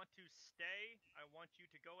 If you want to stay, I want you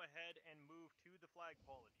to go ahead and move to the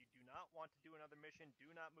flagpole. If you do not want to do another mission, do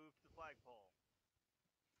not move to the flagpole.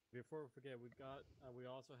 Before we forget, we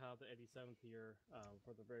also have the 87th here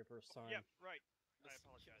for the very first time. Yep, right. I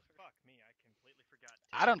apologize. Fuck me, I completely forgot.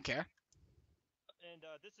 I don't care. And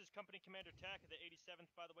this is Company Commander Tack of the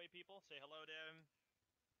 87th, by the way, people. Say hello to him.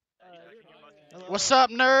 What's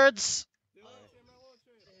up, nerds?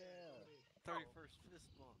 31st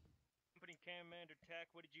fist bump. Company Commander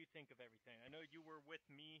Tack, what did you think of everything? I know you were with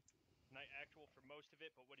me, Night Actual, for most of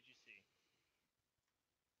it, but what did you see?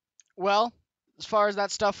 Well, as far as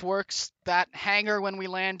that stuff works, that hangar when we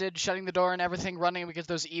landed, shutting the door and everything, running because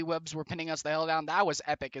those E-webs were pinning us the hell down, that was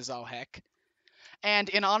epic as all heck. And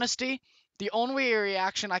in honesty, the only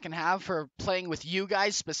reaction I can have for playing with you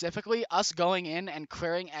guys specifically, us going in and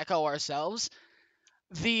clearing Echo ourselves,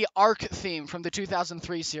 the Arc theme from the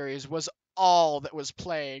 2003 series was all that was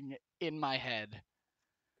playing in my head.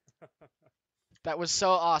 That was so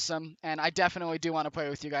awesome, and I definitely do want to play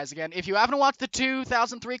with you guys again. If you haven't watched the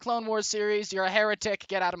 2003 Clone Wars series, you're a heretic,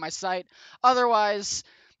 get out of my sight. Otherwise,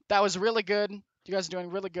 that was really good. You guys are doing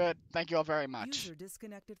really good. Thank you all very much. User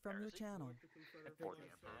disconnected from your channel.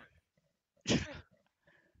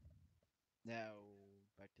 Now,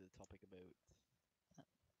 back to the topic about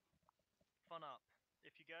Fun up.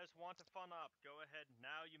 If you guys want to fun up, go ahead.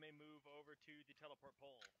 Now you may move over to the teleport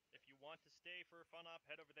pole. If you want to stay for a fun up,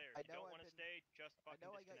 head over there. If you don't want to stay, just fucking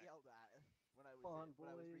I got yelled at when I was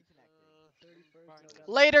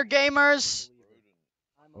reconnecting. Later, gamers!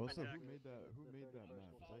 Also, who made that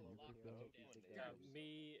map? Is that you picked out?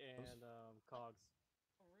 Me and Cogs.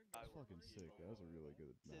 That's fucking sick. That was a really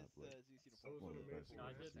good map. Like, one of the best.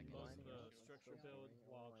 I did most of the structure build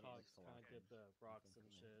while Cogs kind of did the rocks and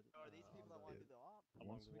shit. Are these people that want to do the op?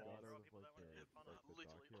 Once we got out of like the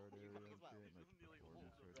dockyard area and shit, and like the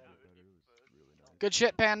performance started to get better, it was really nice. Good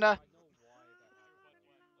shit, Panda. So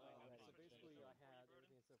basically, I had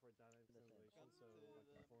everything except for dynamic simulation, so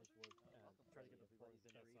my performance would try to get the performance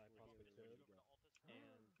the best I possibly could. And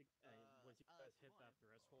once you guys hit that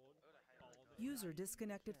threshold, all of the User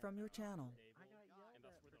disconnected from your channel.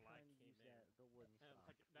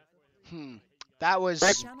 That was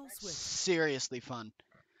seriously fun.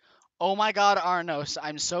 Oh my god, Arnos,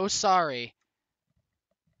 I'm so sorry.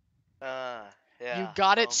 Yeah. You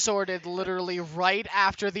got it sorted literally right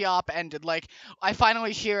after the op ended. Like, I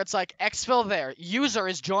finally hear it's like, exfil there, user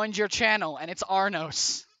has joined your channel, and it's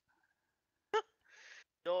Arnos.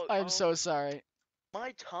 Dog, I'm so sorry.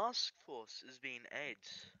 My task force is being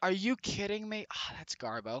AIDS. Are you kidding me? Ah, that's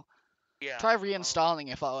Garbo. Yeah. Try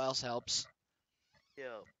reinstalling if all else helps.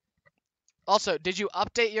 Yeah. Also, did you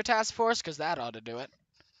update your task force? Because that ought to do it.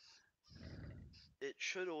 It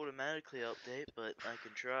should automatically update, but I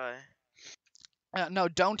can try. No,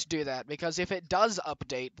 don't do that, because if it does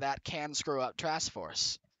update, that can screw up task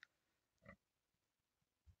force.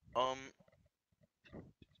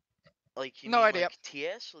 Like, you No mean idea. like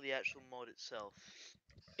TS or the actual mod itself?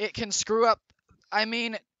 It can screw up. I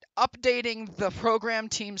mean, updating the program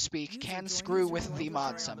TeamSpeak can screw with the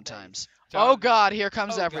mod sometimes. Oh god, here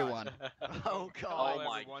comes everyone. Oh god. Oh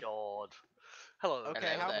my god. Hello.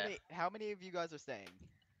 Okay, how many of you guys are staying?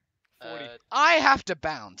 40. I have to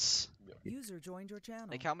bounce. User joined your channel.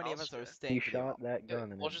 Like, how many of us are staying? He shot that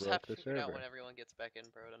gun and We'll it just broke have to the figure it out server. when everyone gets back in,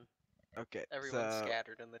 Broden. Okay. Everyone's so,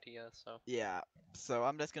 scattered in the TS, so. Yeah. So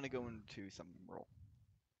I'm just gonna go into some roll.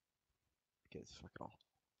 Because fuck it all.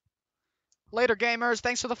 Later, gamers.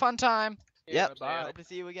 Thanks for the fun time. Yep. bye. Hope to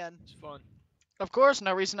see you again. It's fun. Of course,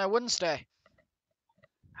 no reason I wouldn't stay.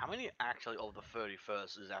 How many actually of the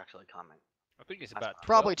 31st is actually coming? I think it's about 12.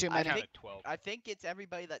 Probably too I many. think, 12. I think it's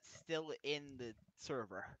everybody that's still in the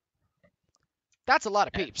server. That's a lot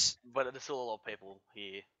of peeps. But there's still a lot of people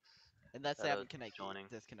here. Unless that they are haven't joining.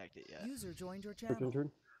 disconnected yet. User joined your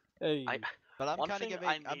channel. Hey. But I'm One kind of thing giving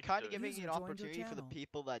I I'm need kind to of giving User an joined your opportunity for the channel.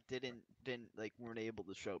 people that didn't like weren't able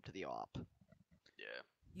to show up to the op Yeah.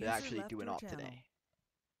 to User actually left do an your op channel. today.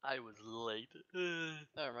 I was late.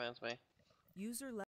 That reminds me. User left